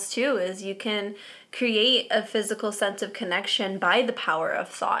something else too, is you can create a physical sense of connection by the power of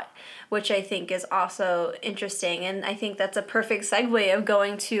thought, which I think is also interesting. And I think that's a perfect segue of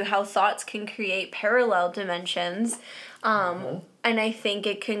going to how thoughts can create parallel dimensions. And I think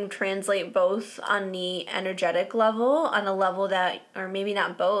it can translate both on the energetic level, on a level that, or maybe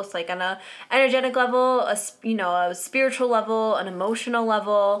not both, like on a energetic level, a spiritual level, an emotional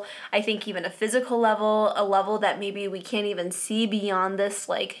level, I think even a physical level, a level that maybe we can't even see beyond this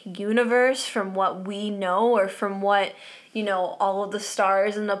like universe from what we know or from what, all of the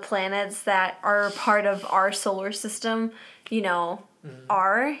stars and the planets that are part of our solar system,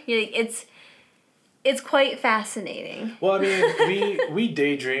 are. It's quite fascinating. Well, I mean, we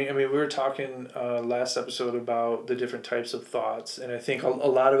daydream. I mean, we were talking last episode about the different types of thoughts, and I think a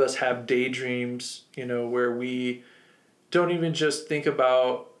lot of us have daydreams, where we don't even just think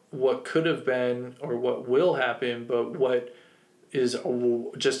about what could have been or what will happen, but what is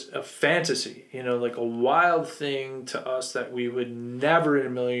just a fantasy, like a wild thing to us that we would never in a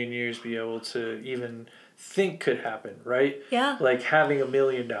million years be able to even think could happen, right? Yeah. Like having $1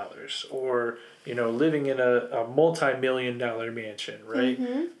 million or, living in a multi-million-dollar mansion, right?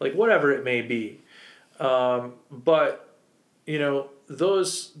 Like whatever it may be. But,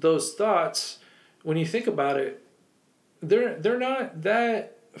 those thoughts, when you think about it, they're not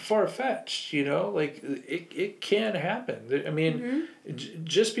that far-fetched, like it can happen. I mean,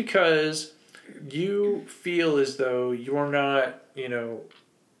 just because you feel as though you're not,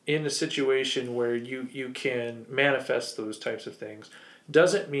 in a situation where you can manifest those types of things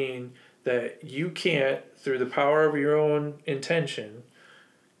doesn't mean that you can't, through the power of your own intention,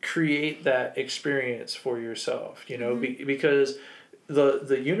 create that experience for yourself, because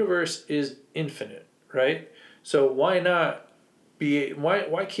the universe is infinite, right? So why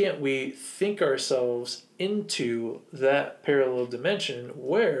can't we think ourselves into that parallel dimension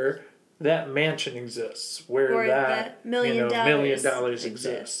where that mansion exists, where that $1 million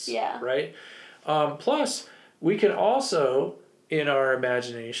exists, right? Plus, we can also, in our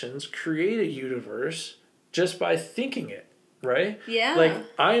imaginations, create a universe just by thinking it, right? Yeah. Like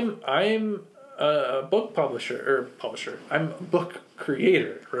I'm a book publisher. I'm a book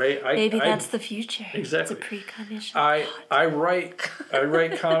creator, right? Maybe that's the future. Exactly. It's a precognition. I write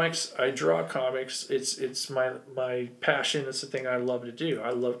comics. I draw comics. It's my passion. It's the thing I love to do. I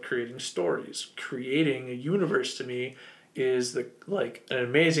love creating stories. Creating a universe to me is an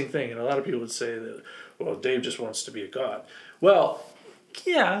amazing thing. And a lot of people would say that, well, Dave just wants to be a god. Well,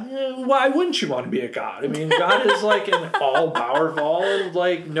 yeah, why wouldn't you want to be a god? I mean, God is like an all-powerful,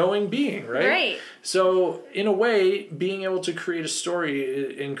 knowing being, right? Right. So, in a way, being able to create a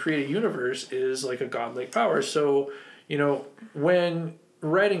story and create a universe is like a godlike power. So, when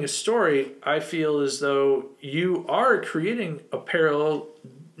writing a story, I feel as though you are creating a parallel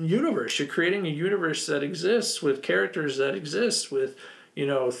universe. You're creating a universe that exists with characters that exist with,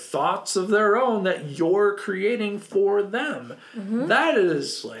 thoughts of their own that you're creating for them. Mm-hmm. That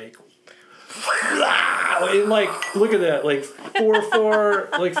is like, and like, look at that, like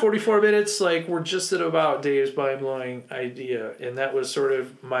 44 minutes, like we're just at about Dave's mind-blowing idea. And that was sort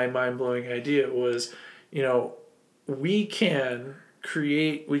of my mind-blowing idea was, we can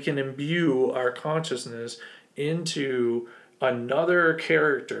imbue our consciousness into another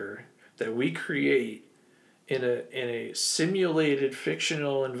character that we create in a simulated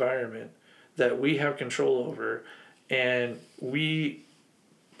fictional environment that we have control over, and we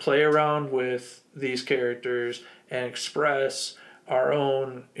play around with these characters and express our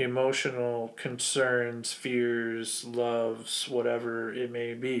own emotional concerns, fears, loves, whatever it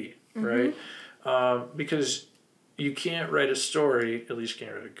may be, right? Because you can't write a story, at least you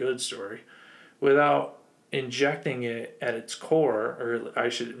can't write a good story, without injecting it at its core, or I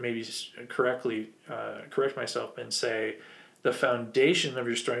should maybe correct myself and say the foundation of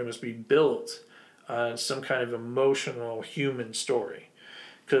your story must be built on some kind of emotional human story.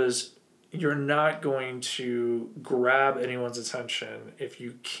 Because you're not going to grab anyone's attention if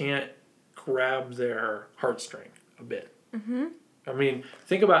you can't grab their heartstring a bit. Mm-hmm. I mean,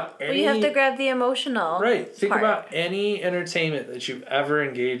 think about any... Well, you have to grab the emotional Right. Think part. about any entertainment that you've ever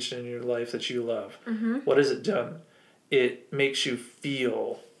engaged in your life that you love. Mm-hmm. What has it done? It makes you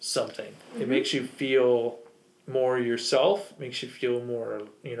feel something. Mm-hmm. It makes you feel more yourself, makes you feel more,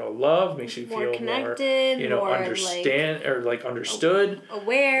 love, makes you more feel connected, more, understand, or like understood.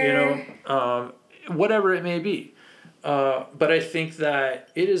 Aware. Whatever it may be. But I think that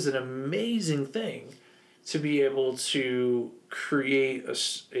it is an amazing thing to be able to create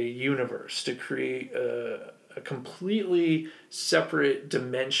a universe, to create a completely separate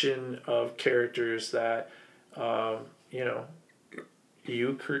dimension of characters that,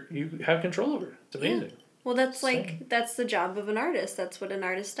 you have control over. It's amazing. Yeah. Well, that's the job of an artist. That's what an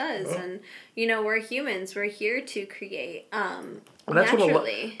artist does. Oh. And, we're humans. We're here to create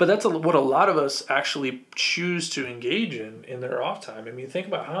naturally. But that's what a lot of us actually choose to engage in their off time. I mean, think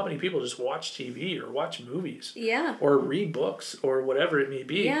about how many people just watch TV or watch movies. Yeah. Or read books or whatever it may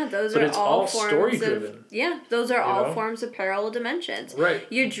be. Yeah, those are all story driven. Those are all forms of parallel dimensions. Right.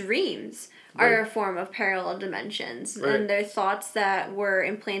 Your dreams are a form of parallel dimensions. Right. And they're thoughts that were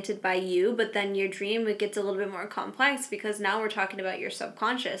implanted by you, but then your dream, it gets a little bit more complex because now we're talking about your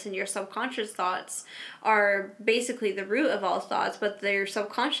subconscious, and your subconscious thoughts are basically the root of all thoughts, but their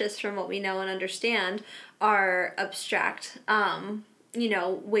subconscious, from what we know and understand, are abstract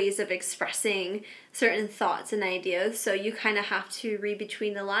ways of expressing certain thoughts and ideas. So you kind of have to read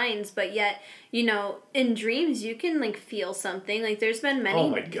between the lines, but yet, in dreams, you can, feel something. There's been many... Oh,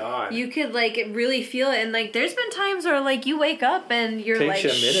 my God. You could, really feel it. And, there's been times where, you wake up and you're Takes you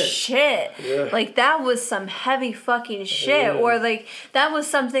a minute. Shit. Yeah. That was some heavy fucking shit. Yeah. Or, that was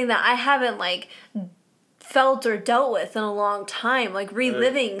something that I haven't, felt or dealt with in a long time.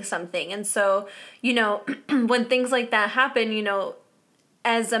 Reliving something. And so, when things like that happen,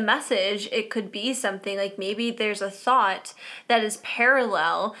 as a message, it could be something maybe there's a thought that is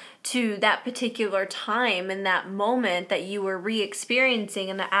parallel to that particular time and that moment that you were re-experiencing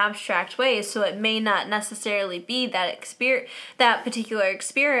in an abstract way. So it may not necessarily be that particular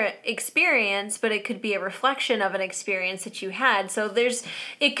experience, but it could be a reflection of an experience that you had. So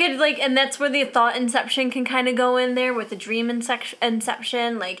it could and that's where the thought inception can kind of go in there with the dream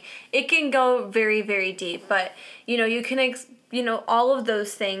inception. It can go very, very deep, but you can all of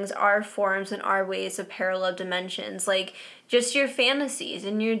those things are forms and are ways of parallel dimensions. Just your fantasies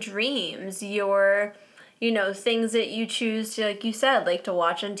and your dreams, your, things that you choose to, like you said, to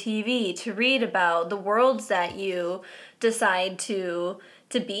watch on TV, to read about, the worlds that you decide to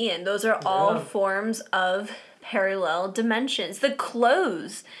be in. Those are all forms of parallel dimensions. The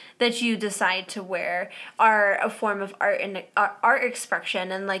clothes that you decide to wear are a form of art and art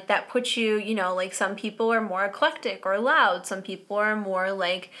expression, and that puts you, some people are more eclectic or loud, some people are more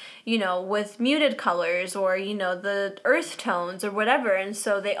with muted colors or the earth tones or whatever, and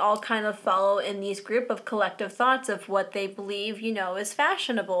so they all kind of follow in these group of collective thoughts of what they believe is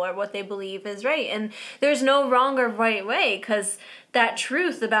fashionable or what they believe is right. And there's no wrong or right way, because that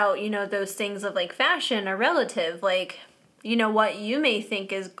truth about those things of fashion are relative. What you may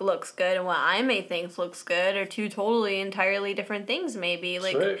think looks good and what I may think looks good are two totally entirely different things, maybe.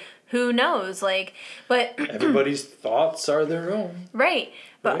 Right. Who knows? But everybody's thoughts are their own. Right.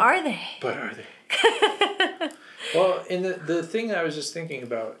 But are they? But are they? Well, and the thing that I was just thinking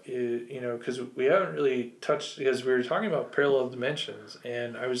about is, because we haven't really touched, because we were talking about parallel dimensions,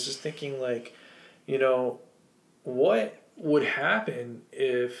 and I was just thinking, like, what would happen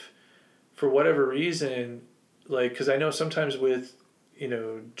if, for whatever reason, like, because I know sometimes with,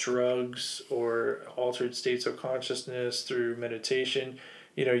 drugs or altered states of consciousness through meditation,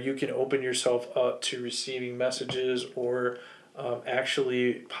 you can open yourself up to receiving messages or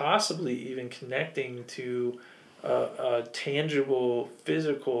actually possibly even connecting to a tangible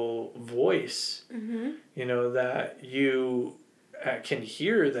physical voice, that you can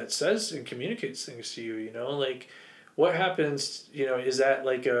hear that says and communicates things to you, like what happens, is that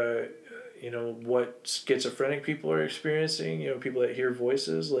like what schizophrenic people are experiencing, people that hear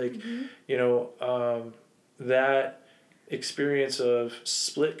voices, like, that experience of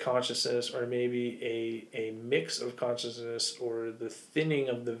split consciousness, or maybe a mix of consciousness, or the thinning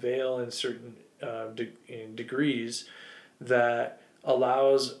of the veil in certain in degrees, that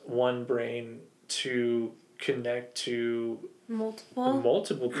allows one brain to connect to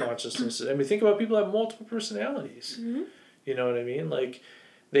multiple consciousnesses. I mean, think about people that have multiple personalities. You know what I mean? Like,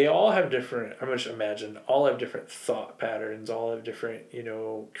 they all have different, I must imagine, all have different thought patterns, all have different,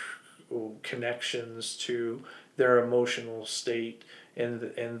 connections to their emotional state,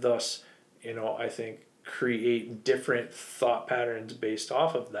 and thus, I think, create different thought patterns based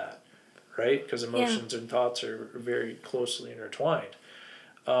off of that, right? Because emotions and thoughts are very closely intertwined.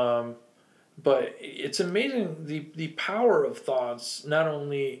 But it's amazing the power of thoughts, not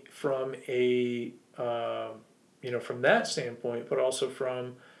only from from that standpoint, but also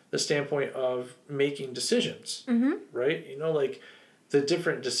from the standpoint of making decisions, right? Like the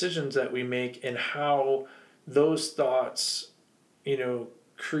different decisions that we make and how those thoughts,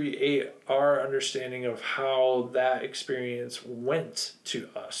 create our understanding of how that experience went to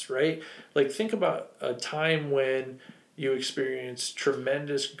us, right? Like, think about a time when you experience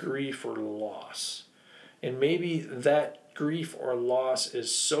tremendous grief or loss. And maybe that grief or loss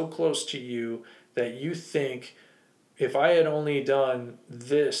is so close to you that you think, if I had only done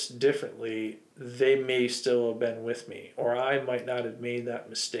this differently, they may still have been with me, or I might not have made that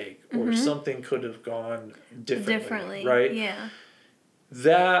mistake, or something could have gone differently, right? Yeah.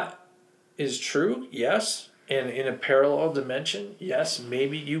 That is true, yes. And in a parallel dimension, yes,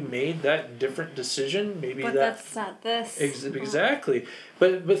 maybe you made that different decision. Maybe but that's not this. Exactly.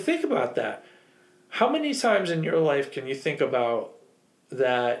 But think about that. How many times in your life can you think about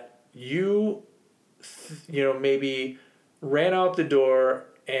that you, maybe ran out the door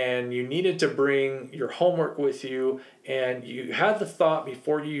and you needed to bring your homework with you, and you had the thought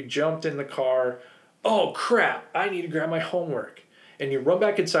before you jumped in the car, oh crap, I need to grab my homework. And you run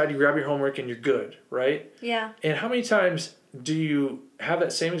back inside, you grab your homework, and you're good, right? Yeah. And how many times do you have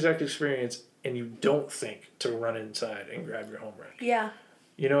that same exact experience and you don't think to run inside and grab your homework? Yeah.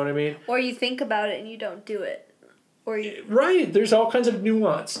 You know what I mean? Or you think about it and you don't do it. Right. There's all kinds of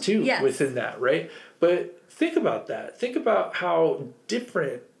nuance, too, within that, right? But think about that. Think about how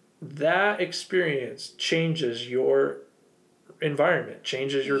different that experience changes your environment,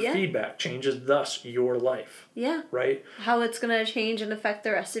 changes your feedback, changes thus your life. Yeah. Right? How it's going to change and affect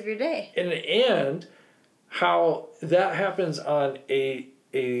the rest of your day. And how that happens on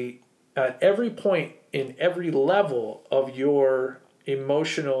at every point in every level of your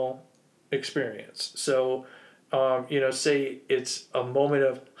emotional experience. So, say it's a moment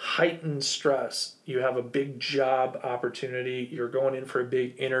of heightened stress. You have a big job opportunity. You're going in for a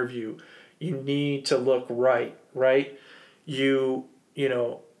big interview. You need to look right? You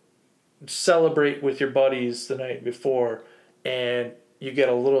celebrate with your buddies the night before, and you get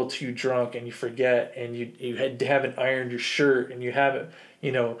a little too drunk and you forget, and you haven't ironed your shirt, and you haven't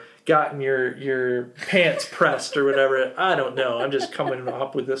gotten your pants pressed or whatever. I don't know. I'm just coming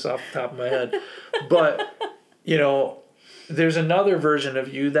up with this off the top of my head. But there's another version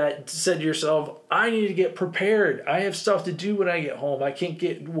of you that said to yourself, I need to get prepared. I have stuff to do when I get home. I can't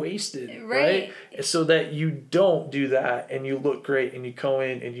get wasted, right? So that you don't do that, and you look great, and you go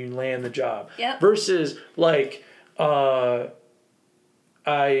in and you land the job. Yep. Versus, like, I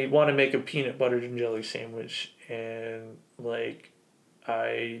want to make a peanut butter and jelly sandwich, and, like,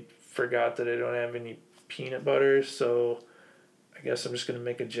 I forgot that I don't have any peanut butter, so I guess I'm just going to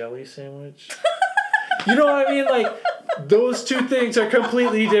make a jelly sandwich. You know what I mean? Like, those two things are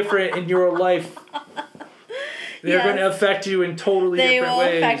completely different in your life. They're going to affect you in totally different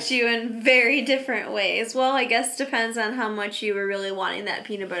ways. They will affect you in very different ways. Well, I guess depends on how much you were really wanting that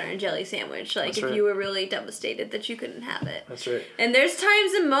peanut butter and jelly sandwich. Like, if you were really devastated that you couldn't have it. That's right. And there's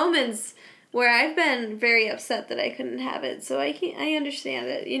times and moments where I've been very upset that I couldn't have it. So I understand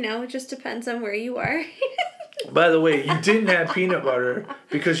it. It just depends on where you are. By the way, you didn't have peanut butter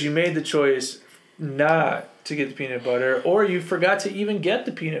because you made the choice not to get the peanut butter, or you forgot to even get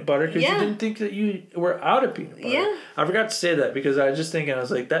the peanut butter because you didn't think that you were out of peanut butter. Yeah. I forgot to say that because I was just thinking, I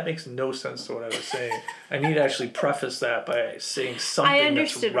was like, that makes no sense to what I was saying. I need to actually preface that by saying something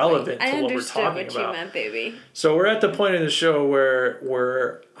that's relevant to what we're talking about. I understood what you meant, baby. So we're at the point in the show where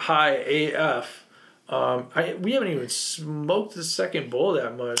we're high AF. We haven't even smoked the second bowl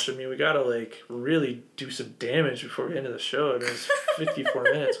that much. I mean, we gotta like really do some damage before we get into the show. I mean, it's 54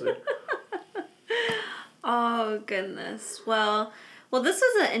 minutes. Oh goodness. Well, this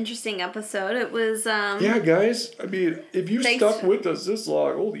was an interesting episode. It was. Yeah, guys. I mean, if you stuck with us this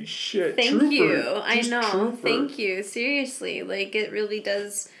long, holy shit! Thank you. I know. Thank you. Seriously, like it really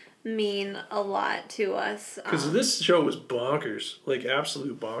does mean a lot to us. Because this show was bonkers, like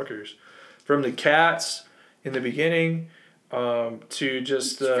absolute bonkers, from the cats in the beginning, to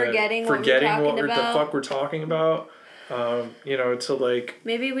just forgetting what the fuck we're talking about. To like...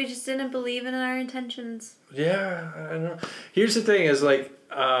 Maybe we just didn't believe in our intentions. Yeah, I don't know. Here's the thing is like,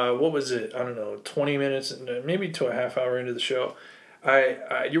 what was it? I don't know, 20 minutes, maybe to a half hour into the show.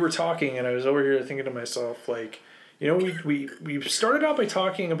 You were talking and I was over here thinking to myself, like, we started out by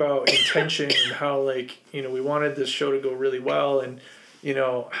talking about intention and how, like, we wanted this show to go really well and,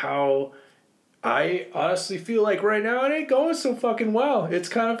 how... I honestly feel like right now it ain't going so fucking well. It's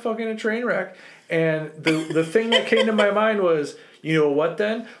kind of fucking a train wreck. And the thing that came to my mind was, you know what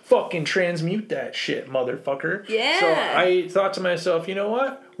then? Fucking transmute that shit, motherfucker. Yeah. So I thought to myself, you know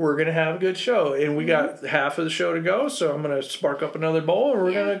what? We're going to have a good show. And we got half of the show to go, so I'm going to spark up another bowl and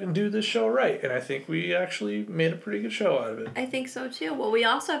we're going to do this show right. And I think we actually made a pretty good show out of it. I think so too. Well, we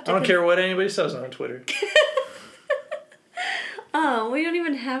also have to... I don't care what anybody says on Twitter. Oh, we don't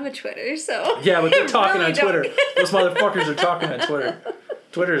even have a Twitter, so... Yeah, but they're talking on Twitter. Those motherfuckers are talking on Twitter.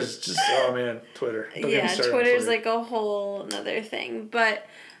 Twitter is just... Oh, man. Twitter. Yeah, Twitter's like a whole another thing. But,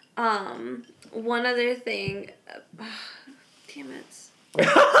 one other thing... damn it.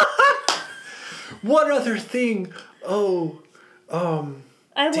 What other thing? Oh,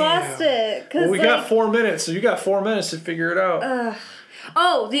 I lost it. Well, we got 4 minutes, so you got 4 minutes to figure it out.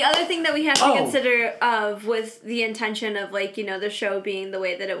 Oh, the other thing that we have to consider with the intention of, like, the show being the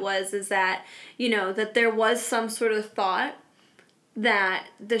way that it was is that, that there was some sort of thought that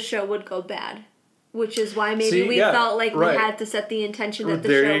the show would go bad. Which is why maybe we felt like we had to set the intention that the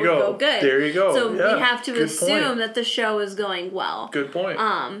show would go good. There you go. So we have to assume that the show is going well. Good point.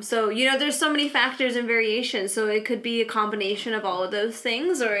 So, there's so many factors and variations. So it could be a combination of all of those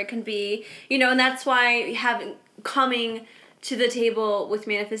things, or it can be, and that's why coming to the table with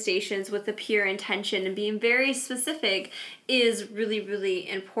manifestations with a pure intention and being very specific is really, really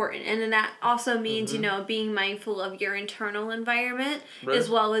important. And then that also means, being mindful of your internal environment as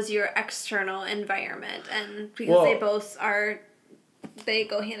well as your external environment. And because they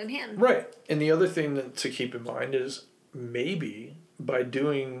go hand in hand. Right. And the other thing to keep in mind is maybe by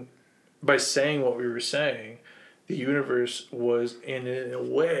saying what we were saying, the universe was in a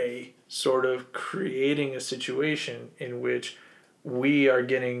way sort of creating a situation in which we are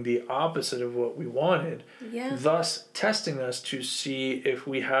getting the opposite of what we wanted, thus testing us to see if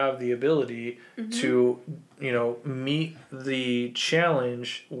we have the ability to, meet the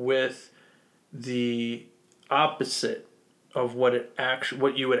challenge with the opposite of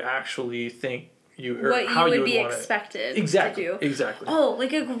what you would actually think how you would be expected to do. Exactly. Oh,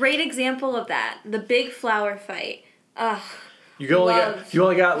 like a great example of that, the big flower fight. Ugh. You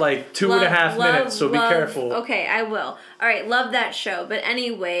only got like 2.5 minutes, so be careful. Okay, I will. All right, love that show. But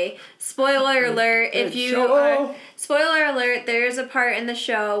anyway, spoiler alert, spoiler alert, there's a part in the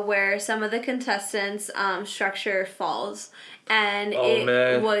show where some of the contestants' structure falls. And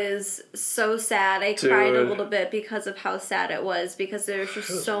was so sad. I cried a little bit because of how sad it was, because there was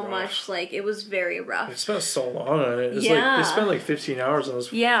just so much, like, it was very rough. They spent so long on it. It's like, they spent like 15 hours on those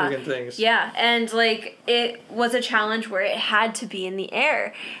freaking things. Yeah, and like, it was a challenge where it had to be in the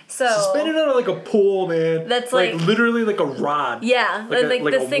air. So suspended out of like a pool, man. That's like literally like a rod. Yeah, this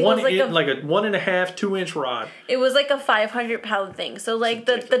thing was like a 1.5, 2 inch rod. It was like a 500-pound thing. So like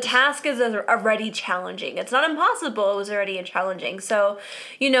the task is already challenging. It's not impossible. It was already a challenging. So,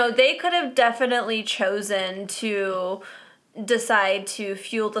 they could have definitely chosen to decide to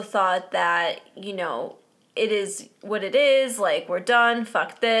fuel the thought that, it is what it is, like, we're done,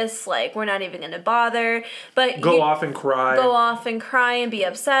 fuck this, like, we're not even gonna bother, but Go off and cry and be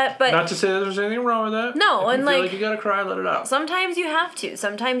upset, but not to say that there's anything wrong with that. No, if and you feel like you gotta cry, let it out. Sometimes you have to.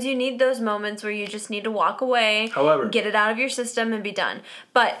 Sometimes you need those moments where you just need to walk away, however, get it out of your system and be done.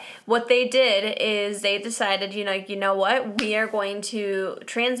 But what they did is they decided, you know what, we are going to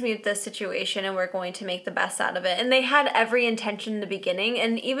transmute this situation and we're going to make the best out of it. And they had every intention in the beginning,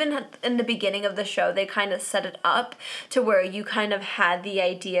 and even in the beginning of the show, they kind of set it up to where you kind of had the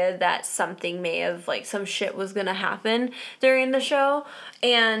idea that something may have, like, some shit was gonna happen during the show.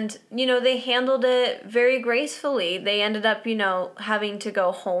 And, they handled it very gracefully. They ended up, having to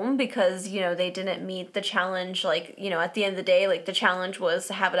go home because, they didn't meet the challenge. Like, at the end of the day, like, the challenge was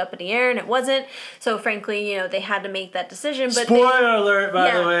to have it up in the air and it wasn't. So, frankly, they had to make that decision. But spoiler alert,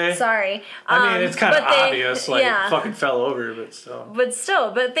 by the way. Sorry. I mean, it's kind of obvious. Like, it fucking fell over, but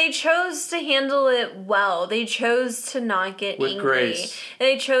still. But they chose to handle it well. They chose to not get angry. With grace.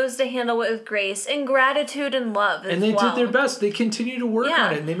 They chose to handle it with grace and gratitude and love as well. And they did their best. They continue to work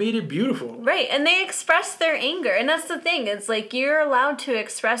on it, and they made it beautiful. Right, and they expressed their anger, and that's the thing. It's like, you're allowed to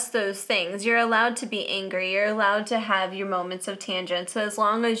express those things. You're allowed to be angry. You're allowed to have your moments of tangent. So as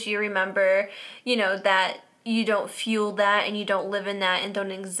long as you remember, that you don't fuel that and you don't live in that and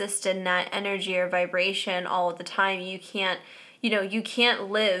don't exist in that energy or vibration all the time, you can't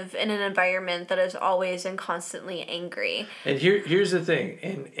live in an environment that is always and constantly angry. And here's the thing,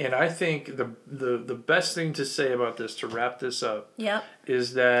 and I think the best thing to say about this, to wrap this up,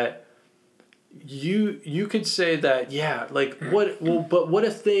 is that you could say that, but what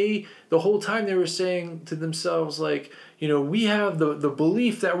if they, the whole time they were saying to themselves, like, we have the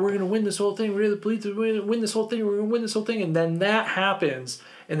belief that we're going to win this whole thing, we have the belief that we're going to win this whole thing, we're going to win this whole thing, and then that happens,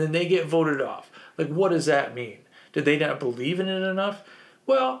 and then they get voted off. Like, what does that mean? Did they not believe in it enough?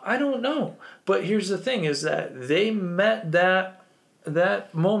 Well, I don't know. But here's the thing, is that they met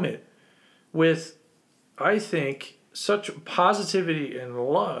that moment with, I think, such positivity and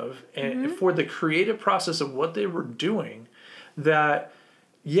love and for the creative process of what they were doing, that,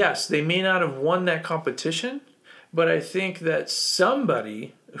 yes, they may not have won that competition, but I think that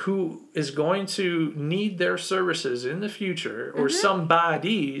somebody who is going to need their services in the future, or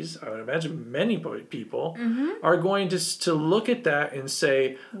somebodies, I would imagine many people, are going to look at that and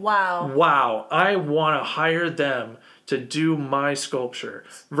say, wow, I want to hire them to do my sculpture,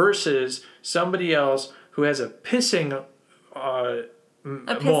 versus somebody else who has a pissing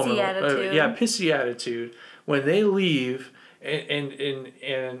pissy attitude. Pissy attitude when they leave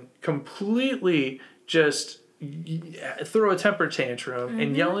and completely just throw a temper tantrum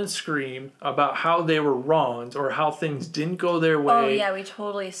and yell and scream about how they were wronged or how things didn't go their way. Oh yeah, we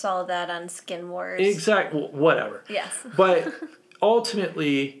totally saw that on Skin Wars. Exactly, whatever. Yes. But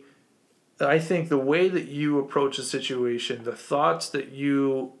ultimately, I think the way that you approach a situation, the thoughts that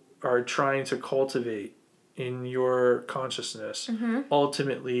you are trying to cultivate in your consciousness,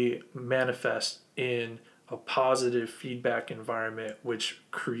 ultimately manifest in a positive feedback environment, which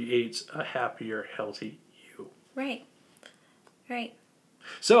creates a happier, healthy you. Right.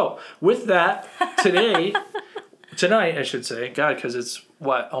 So, with that, tonight, I should say, God, because it's,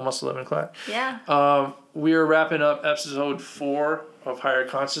 almost 11 o'clock? Yeah. We are wrapping up episode 4 of Higher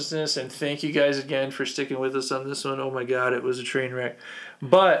Consciousness, and thank you guys again for sticking with us on this one. Oh my God, it was a train wreck.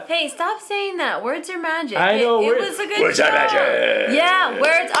 But hey, stop saying that. Words are magic. I know. It was a good words show. Are magic. Yeah,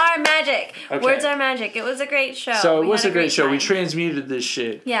 words are magic. Okay. Words are magic. It was a great show. So it was a great show. We transmuted this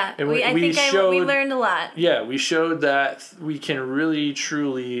shit. Yeah, and we learned a lot. Yeah, we showed that we can really,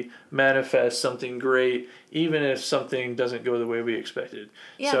 truly manifest something great, even if something doesn't go the way we expected.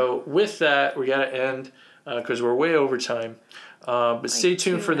 Yeah. So with that, we got to end because we're way over time. But stay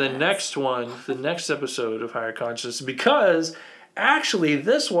tuned for the next one, the next episode of Higher Consciousness, because actually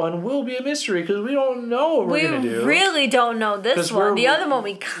this one will be a mystery because we don't know what we're going to do. We really don't know this one. The other one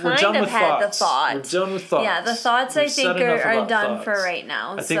we kind of had the thought. We're done with thoughts. Yeah, the thoughts I think are done for right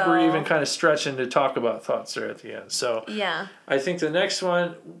now. I think we're even kind of stretching to talk about thoughts there at the end. So yeah, I think the next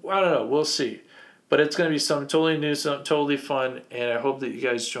one, I don't know, we'll see. But it's going to be something totally new, something totally fun, and I hope that you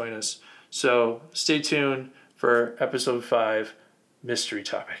guys join us. So stay tuned for episode 5, mystery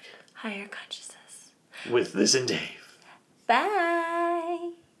topic. Higher Consciousness. With Liz and Dave.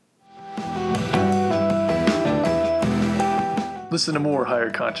 Bye. Listen to more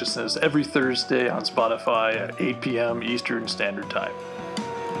Higher Consciousness every Thursday on Spotify at 8 p.m. Eastern Standard Time.